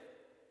do it.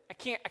 I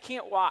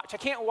can't watch. I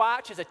can't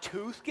watch as a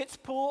tooth gets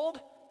pulled.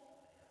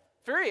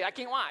 Free. I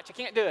can't watch. I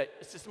can't do it.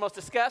 It's just the most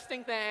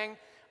disgusting thing.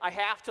 I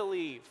have to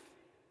leave.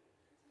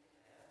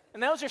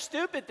 And those are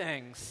stupid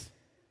things.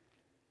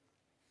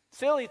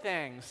 Silly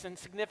things,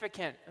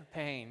 insignificant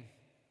pain.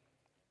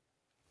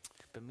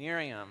 But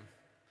Miriam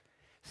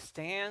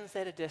stands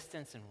at a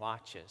distance and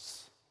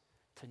watches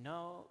to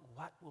know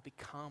what will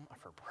become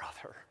of her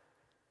brother.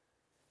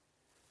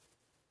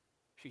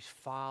 She's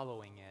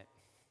following it,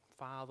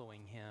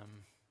 following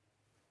him.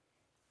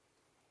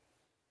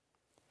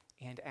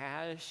 And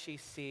as she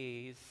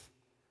sees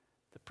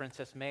the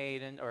princess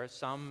maiden, or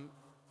some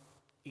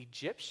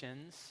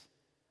Egyptians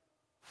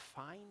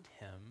find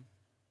him,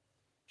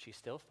 she's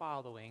still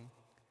following.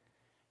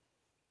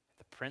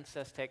 The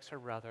princess takes her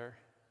brother,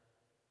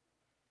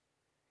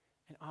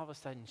 and all of a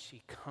sudden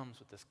she comes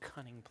with this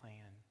cunning plan.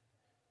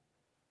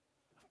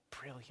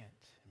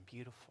 Brilliant and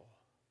beautiful,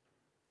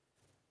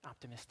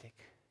 optimistic,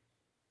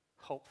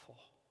 hopeful.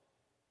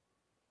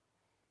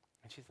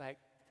 And she's like,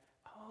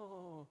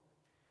 oh,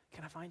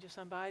 can I find you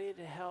somebody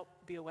to help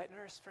be a wet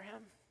nurse for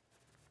him?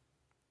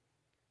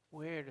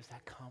 Where does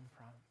that come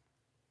from?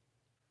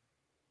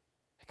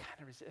 A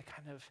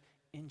kind of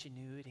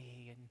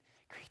ingenuity and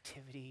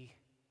creativity.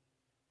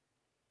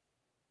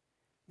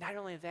 Not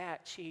only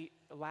that, she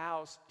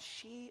allows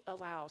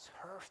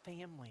her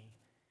family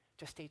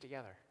to stay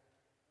together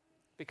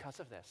because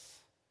of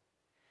this.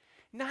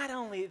 Not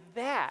only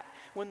that,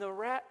 when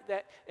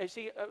is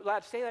she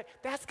allowed to say that?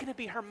 That's going to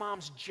be her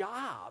mom's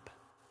job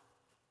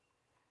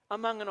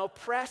among an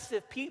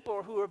oppressive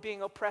people who are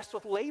being oppressed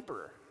with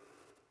labor.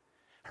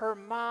 Her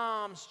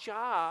mom's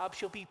job,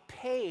 she'll be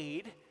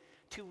paid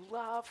to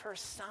love her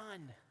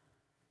son.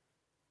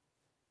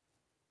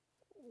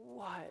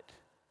 What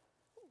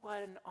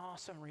an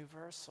awesome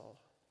reversal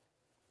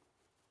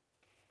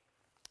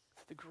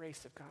for the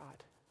grace of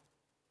God.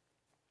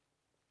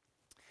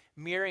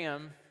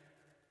 Miriam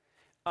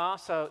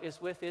also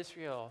is with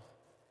Israel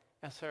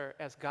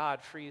as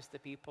God frees the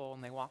people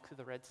and they walk through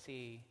the Red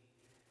Sea.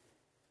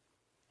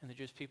 And the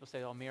Jewish people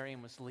say, oh,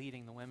 Miriam was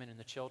leading the women and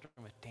the children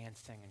with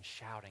dancing and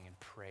shouting and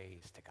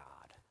praise to God.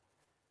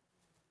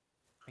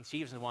 I think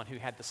she was the one who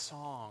had the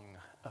song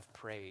of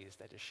praise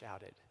that is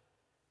shouted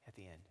at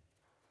the end.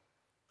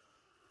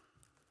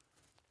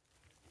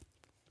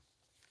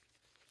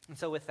 And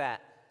so with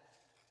that,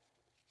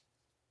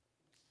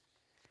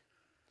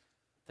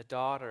 the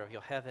daughter of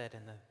Yocheved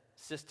and the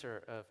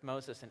sister of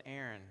Moses and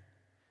Aaron,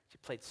 she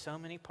played so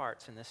many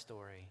parts in this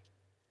story.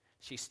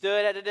 She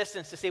stood at a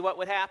distance to see what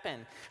would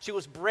happen. She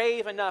was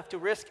brave enough to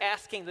risk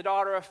asking the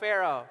daughter of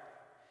Pharaoh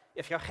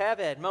if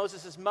Yocheved,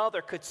 Moses'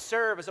 mother, could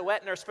serve as a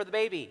wet nurse for the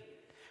baby.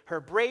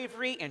 Her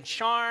bravery and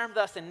charm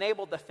thus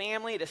enabled the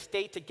family to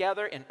stay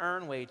together and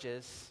earn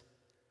wages.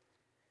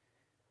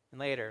 And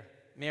later,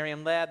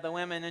 Miriam led the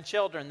women and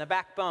children, the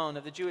backbone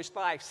of the Jewish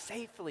life,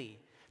 safely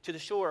to the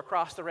shore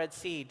across the Red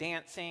Sea,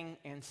 dancing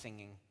and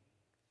singing.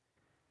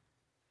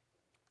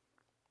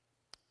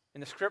 In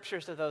the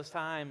scriptures of those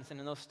times and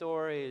in those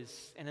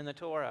stories and in the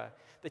Torah,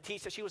 they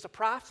teach that she was a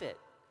prophet.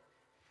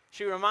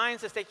 She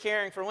reminds us that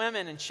caring for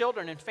women and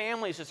children and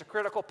families is a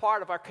critical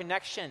part of our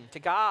connection to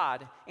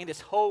God and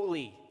is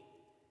holy.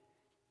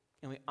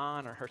 And we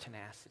honor her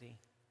tenacity.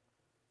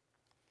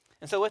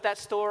 And so with that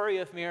story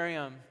of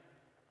Miriam,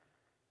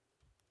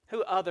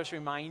 who others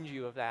remind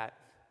you of that?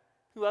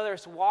 Who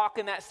others walk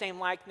in that same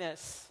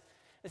likeness?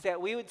 Is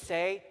that we would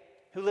say,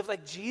 who live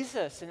like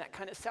Jesus in that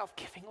kind of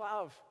self-giving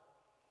love.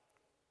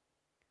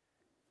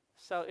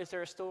 So is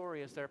there a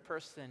story? Is there a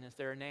person? Is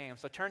there a name?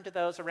 So turn to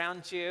those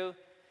around you.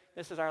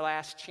 This is our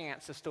last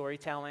chance of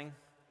storytelling.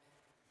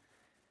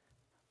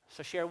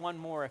 So share one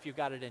more if you've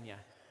got it in you.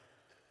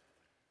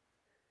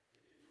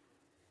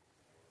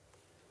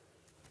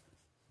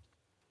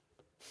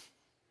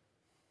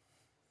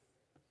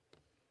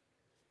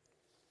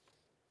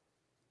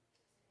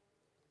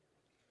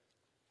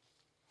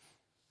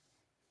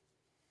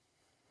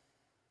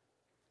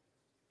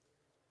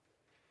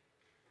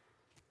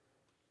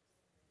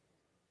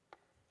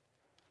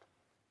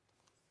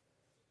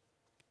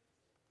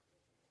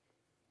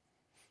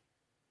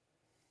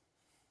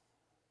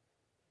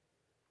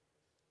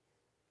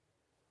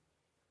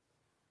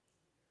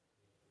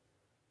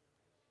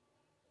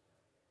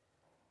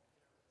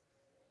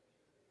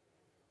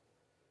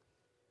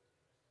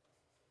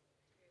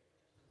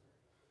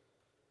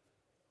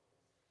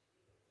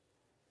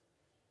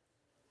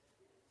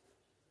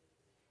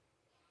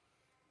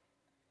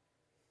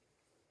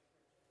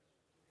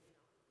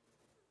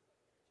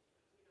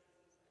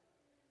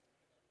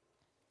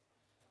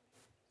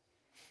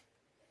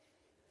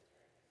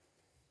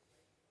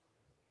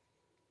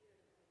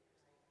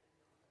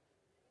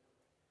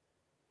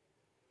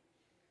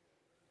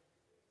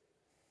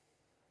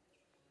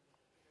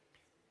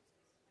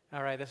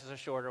 All right, this is a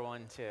shorter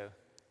one too.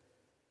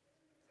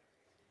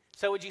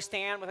 So would you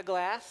stand with a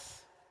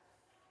glass?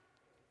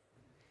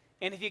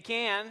 And if you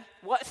can,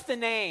 what's the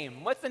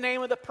name? What's the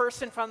name of the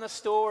person from the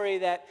story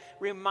that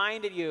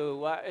reminded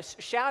you?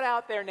 Shout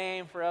out their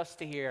name for us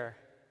to hear.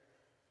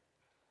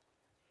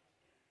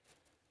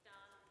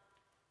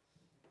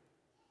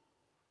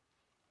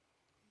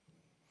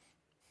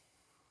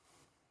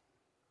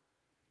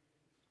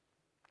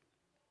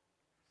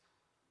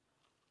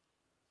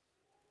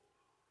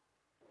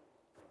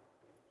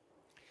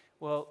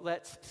 Well,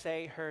 let's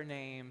say her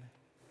name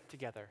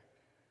together.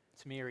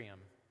 It's Miriam.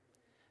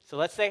 So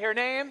let's say her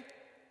name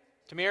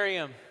to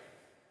Miriam.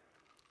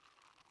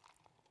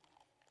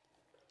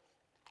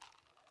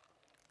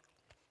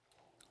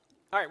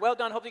 All right, well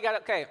done. Hope you got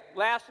it. Okay,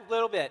 last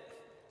little bit.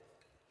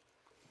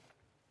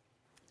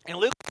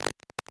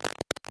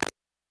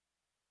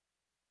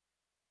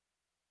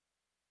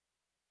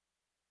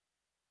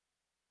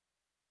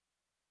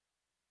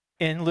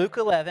 In Luke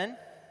 11,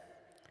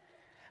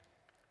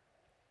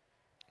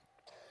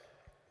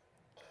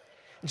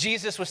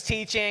 Jesus was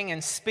teaching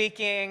and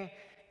speaking,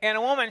 and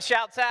a woman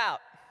shouts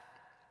out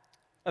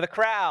of the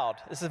crowd.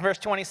 This is verse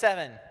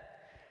 27.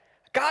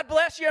 God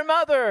bless your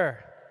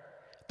mother,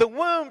 the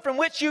womb from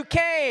which you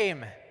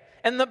came,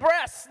 and the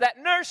breasts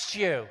that nursed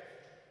you.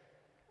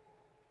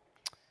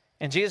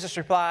 And Jesus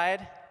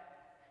replied,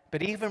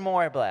 but even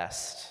more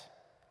blessed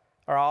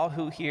are all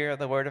who hear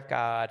the word of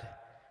God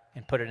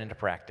and put it into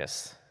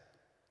practice.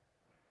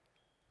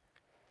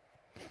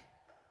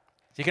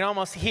 You can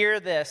almost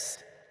hear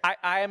this.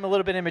 I am a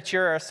little bit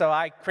immature, so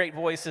I create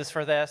voices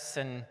for this,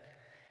 and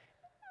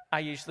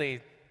I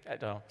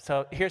don't.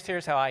 So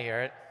here's how I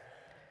hear it.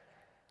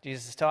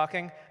 Jesus is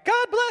talking.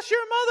 God bless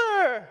your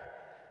mother,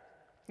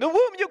 the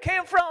womb you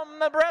came from,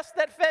 the breast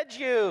that fed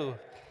you.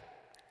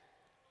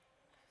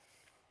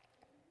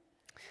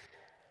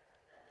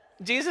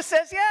 Jesus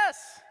says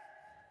yes.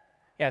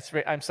 Yes,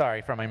 I'm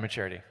sorry for my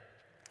immaturity.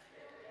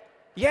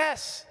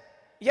 Yes,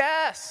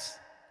 yes.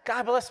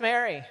 God bless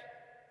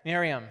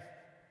Miriam.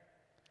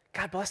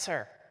 God bless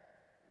her.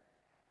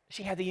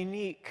 She had the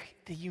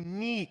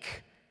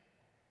unique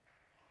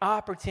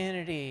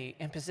opportunity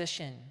and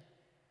position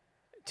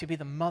to be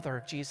the mother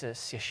of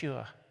Jesus,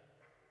 Yeshua.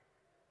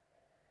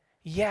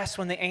 Yes,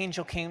 when the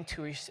angel came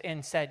to her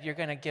and said, you're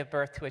going to give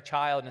birth to a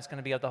child and it's going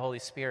to be of the Holy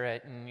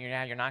Spirit and you're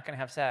not going to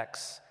have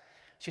sex.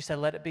 She said,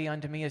 let it be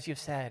unto me as you've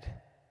said.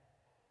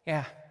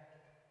 Yeah,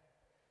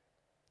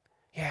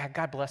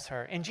 God bless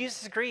her. And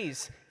Jesus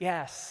agrees,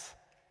 yes.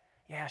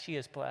 Yeah, she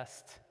is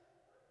blessed.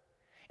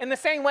 In the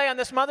same way, on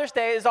this Mother's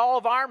Day is all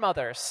of our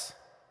mothers.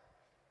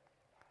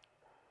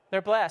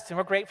 They're blessed, and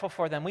we're grateful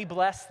for them. We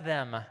bless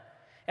them.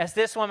 As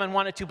this woman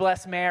wanted to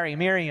bless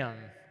Miriam,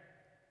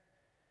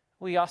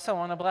 we also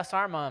want to bless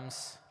our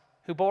moms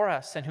who bore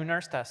us and who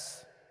nursed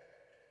us.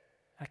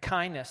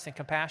 Kindness and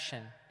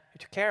compassion, who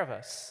took care of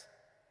us.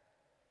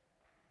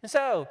 And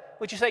so,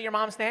 would you say your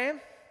mom's name?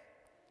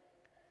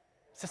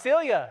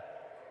 Cecilia.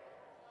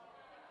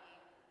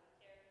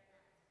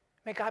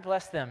 May God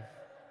bless them.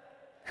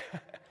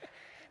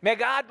 May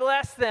God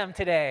bless them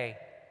today.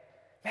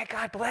 May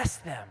God bless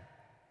them.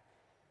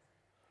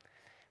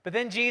 But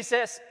then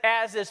Jesus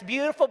adds this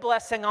beautiful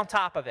blessing on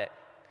top of it.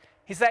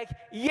 He's like,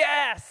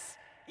 yes,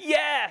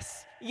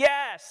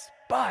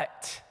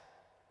 but,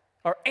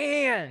 or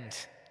and.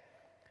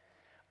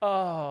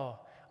 Oh,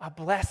 a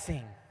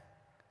blessing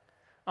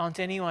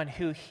onto anyone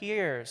who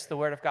hears the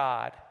word of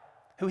God,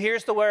 who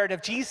hears the word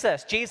of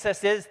Jesus.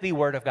 Jesus is the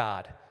word of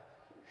God.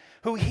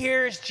 Who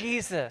hears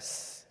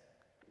Jesus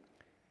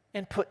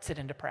and puts it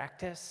into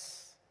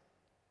practice.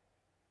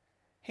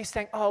 He's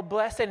saying, oh,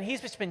 blessed, and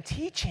he's just been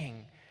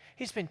teaching.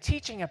 He's been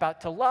teaching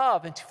about to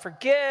love and to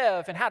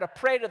forgive and how to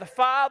pray to the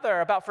Father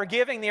about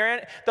forgiving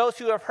those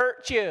who have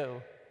hurt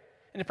you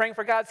and to praying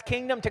for God's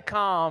kingdom to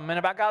come and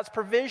about God's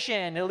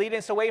provision to lead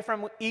us away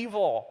from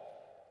evil.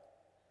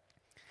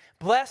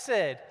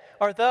 Blessed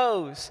are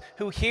those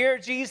who hear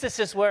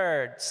Jesus'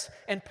 words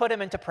and put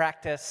them into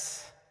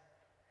practice.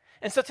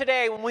 And so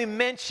today, when we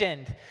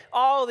mentioned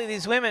all of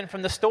these women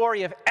from the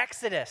story of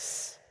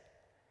Exodus,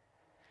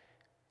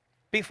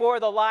 before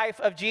the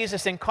life of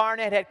Jesus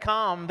incarnate had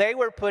come, they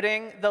were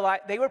putting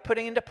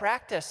into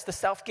practice the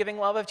self-giving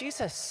love of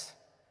Jesus.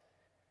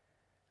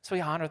 So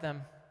we honor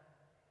them.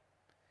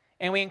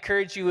 And we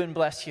encourage you and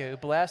bless you.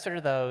 Blessed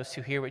are those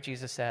who hear what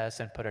Jesus says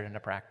and put it into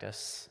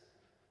practice.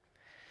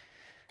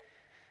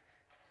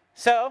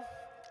 So,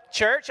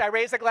 church, I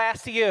raise a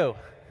glass to you.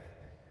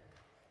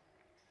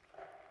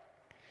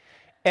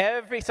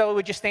 So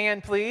would you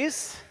stand,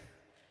 please?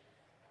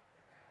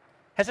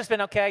 Has this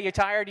been okay? You're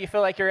tired? Do you feel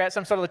like you're at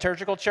some sort of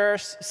liturgical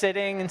church,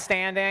 sitting and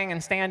standing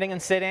and standing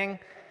and sitting?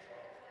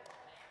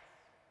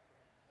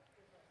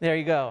 There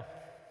you go.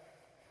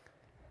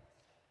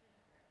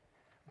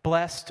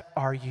 Blessed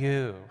are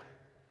you.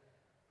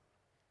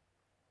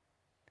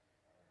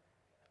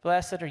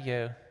 Blessed are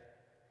you.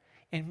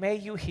 And may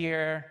you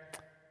hear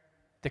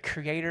the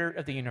Creator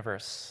of the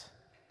universe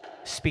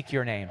speak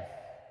your name.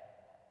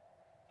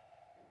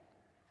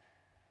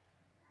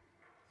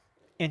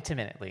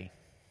 Intimately.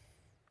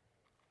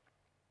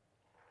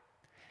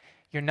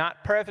 You're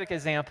not perfect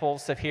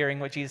examples of hearing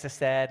what Jesus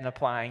said and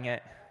applying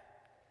it,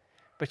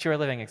 but you're a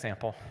living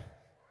example.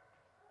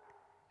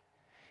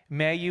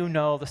 May you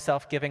know the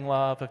self-giving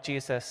love of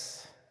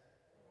Jesus,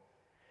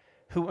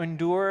 who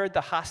endured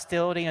the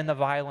hostility and the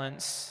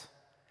violence,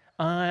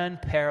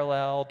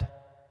 unparalleled,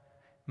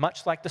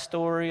 much like the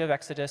story of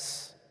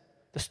Exodus,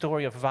 the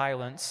story of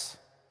violence,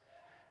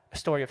 a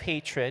story of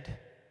hatred.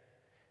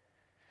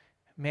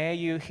 May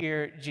you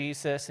hear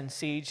Jesus and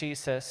see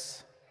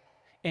Jesus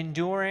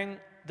enduring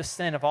the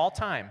sin of all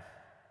time,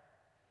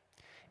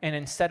 and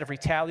instead of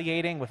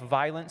retaliating with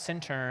violence in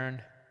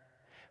turn,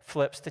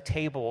 flips the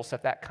tables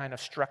of that kind of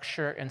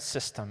structure and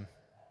system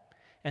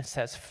and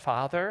says,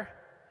 Father,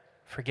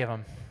 forgive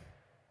them.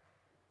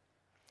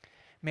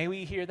 May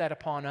we hear that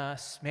upon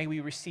us. May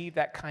we receive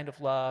that kind of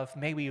love.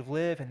 May we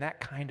live in that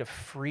kind of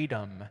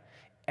freedom,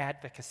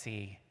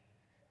 advocacy,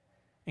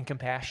 and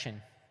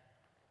compassion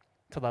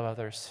to love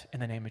others in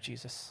the name of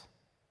Jesus.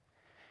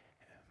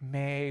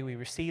 May we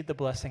receive the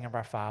blessing of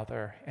our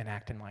Father and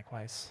act in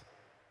likewise.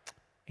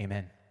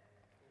 Amen.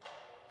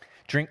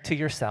 Drink to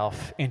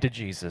yourself and to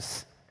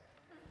Jesus.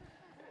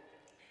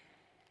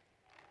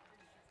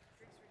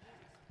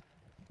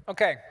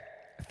 Okay,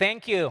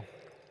 thank you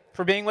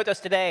for being with us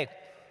today.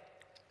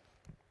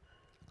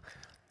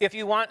 If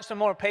you want some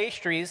more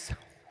pastries,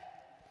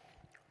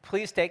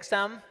 please take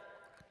some.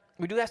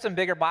 We do have some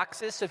bigger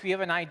boxes, so if you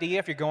have an idea,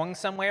 if you're going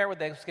somewhere where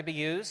those could be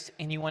used,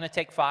 and you want to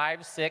take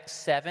 5, 6,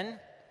 7,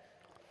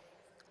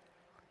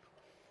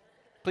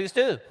 please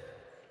do.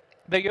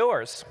 They're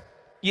yours.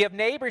 You have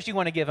neighbors you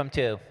want to give them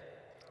to.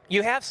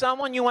 You have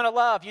someone you want to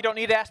love. You don't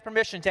need to ask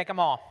permission. Take them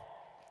all.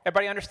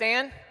 Everybody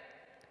understand?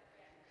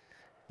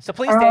 So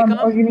please take them.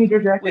 Oh, you need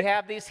your jacket. We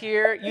have these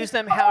here. Use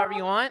them however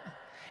you want.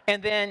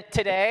 And then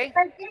today,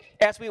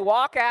 as we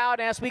walk out,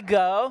 as we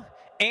go,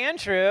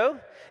 Andrew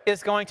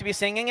is going to be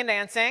singing and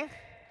dancing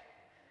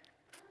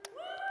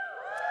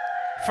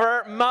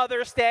for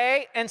Mother's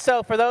Day. And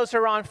so for those who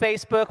are on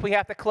Facebook, we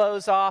have to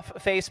close off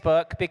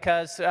Facebook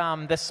because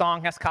this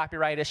song has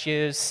copyright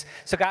issues.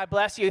 So God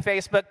bless you,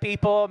 Facebook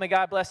people. May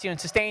God bless you and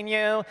sustain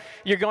you.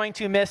 You're going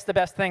to miss the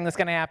best thing that's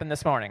going to happen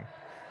this morning.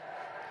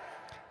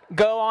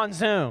 Go on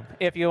Zoom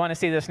if you want to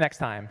see this next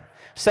time.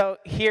 So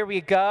here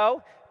we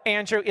go.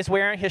 Andrew is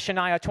wearing his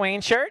Shania Twain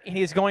shirt.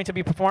 He's going to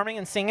be performing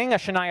and singing a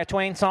Shania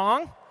Twain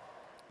song.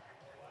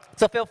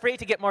 So feel free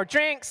to get more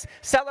drinks,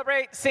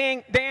 celebrate,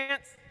 sing,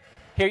 dance.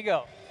 Here you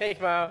go. Hey,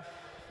 Mo.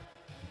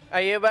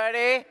 Are you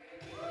ready?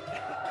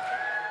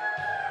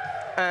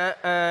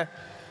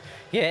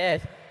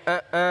 Yes.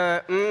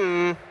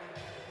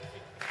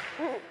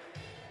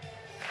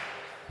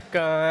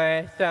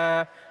 Guys,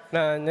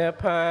 none of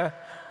her,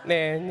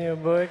 then you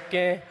would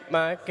get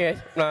my guess,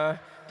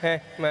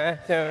 hey, my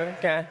son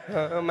got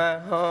home, my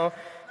home,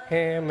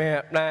 hey, me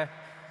up, like,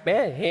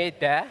 man, hit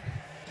that.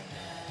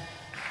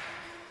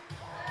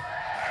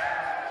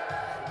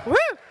 Woo!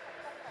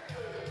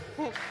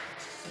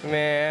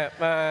 Mẹ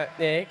ba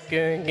để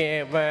cứ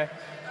nghe ba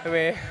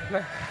về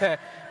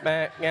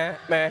ba ngã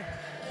ba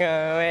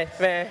ngã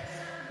về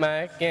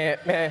ba nghe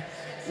ba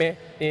be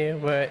đi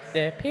vợ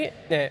để biết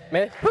để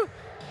mẹ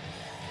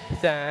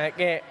sa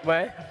get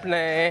what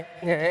play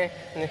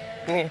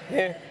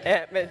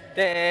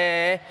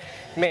everything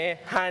me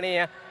honey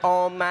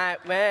on my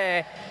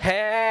way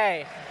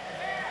hey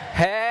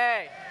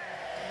hey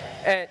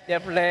at the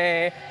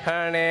play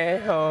honey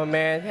home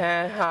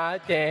and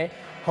hot day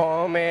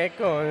home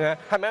con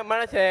I'm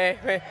gonna say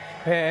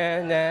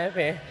when I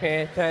be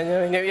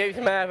you use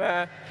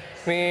my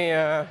me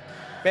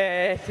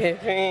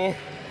basically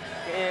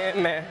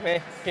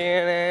me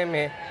killing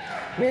me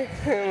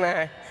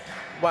my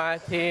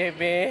what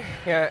TV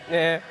got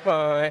the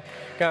boy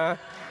got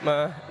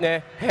my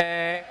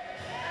hey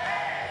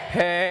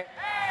hey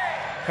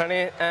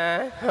honey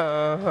at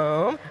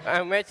home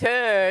I'm at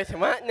church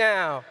what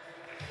now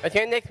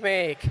until next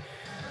week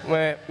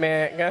me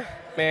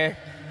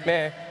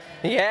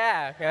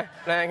yeah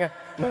like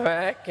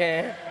my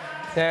can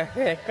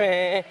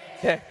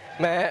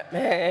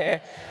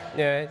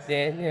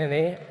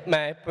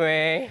my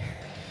brain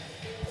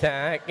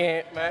I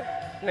get my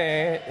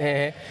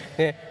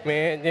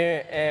me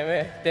do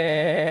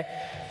everything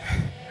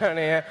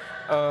honey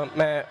on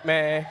my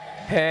man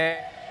hey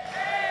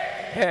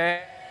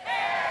hey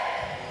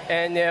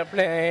and you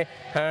play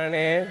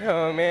honey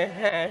hold me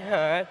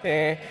heart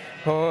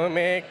hold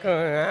me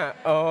good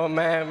oh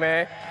my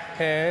man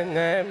and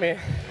I be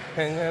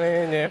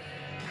and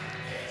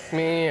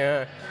me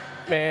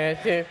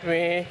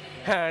basically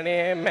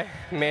honey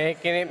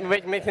making it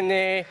with me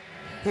today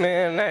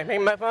man I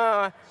make my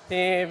phone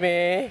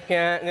TV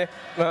got the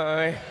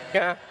boy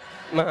got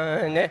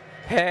money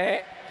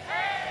hey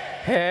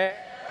hey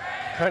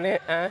honey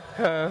at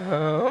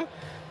home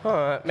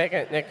oh make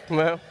it next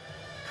move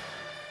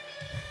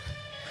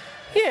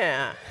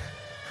yeah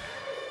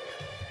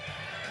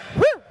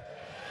woo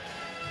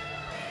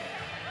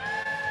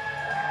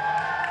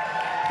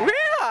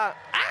yeah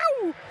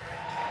ow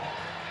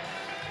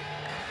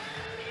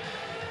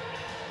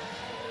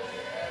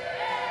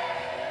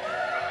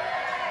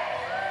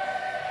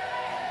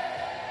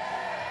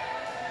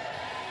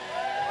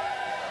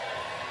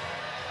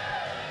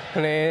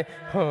honey,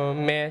 oh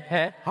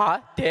man,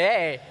 hot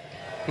day.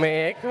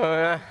 Me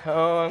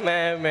oh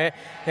man,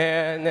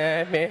 and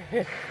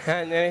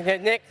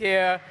next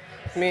year,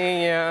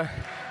 me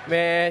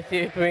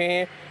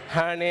basically,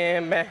 honey,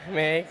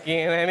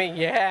 making me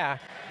yeah.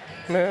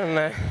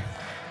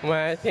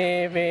 My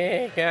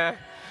TV got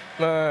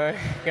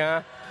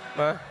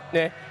my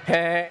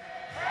hey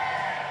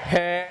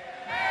hey,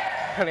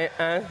 honey,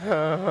 at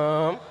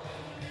home.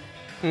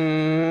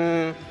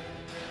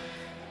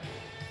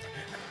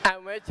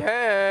 I'm a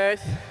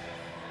church.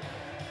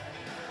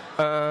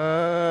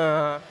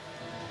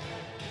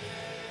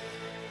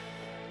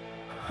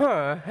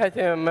 That's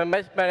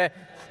much better.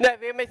 That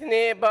we make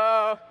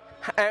neighbor.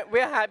 And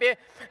we're happy.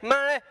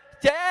 Mother's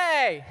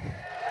Day.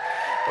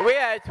 We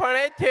are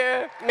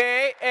 22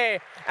 May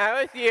 8. I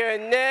will see you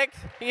next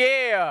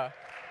year.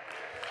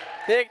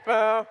 Thanks,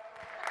 bro.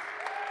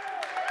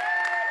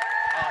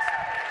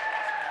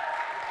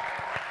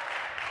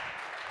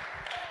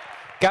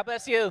 God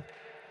bless you.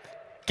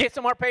 Get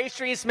some more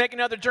pastries, make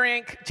another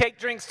drink. Take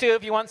drinks too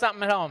if you want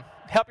something at home.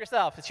 Help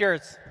yourself, it's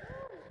yours.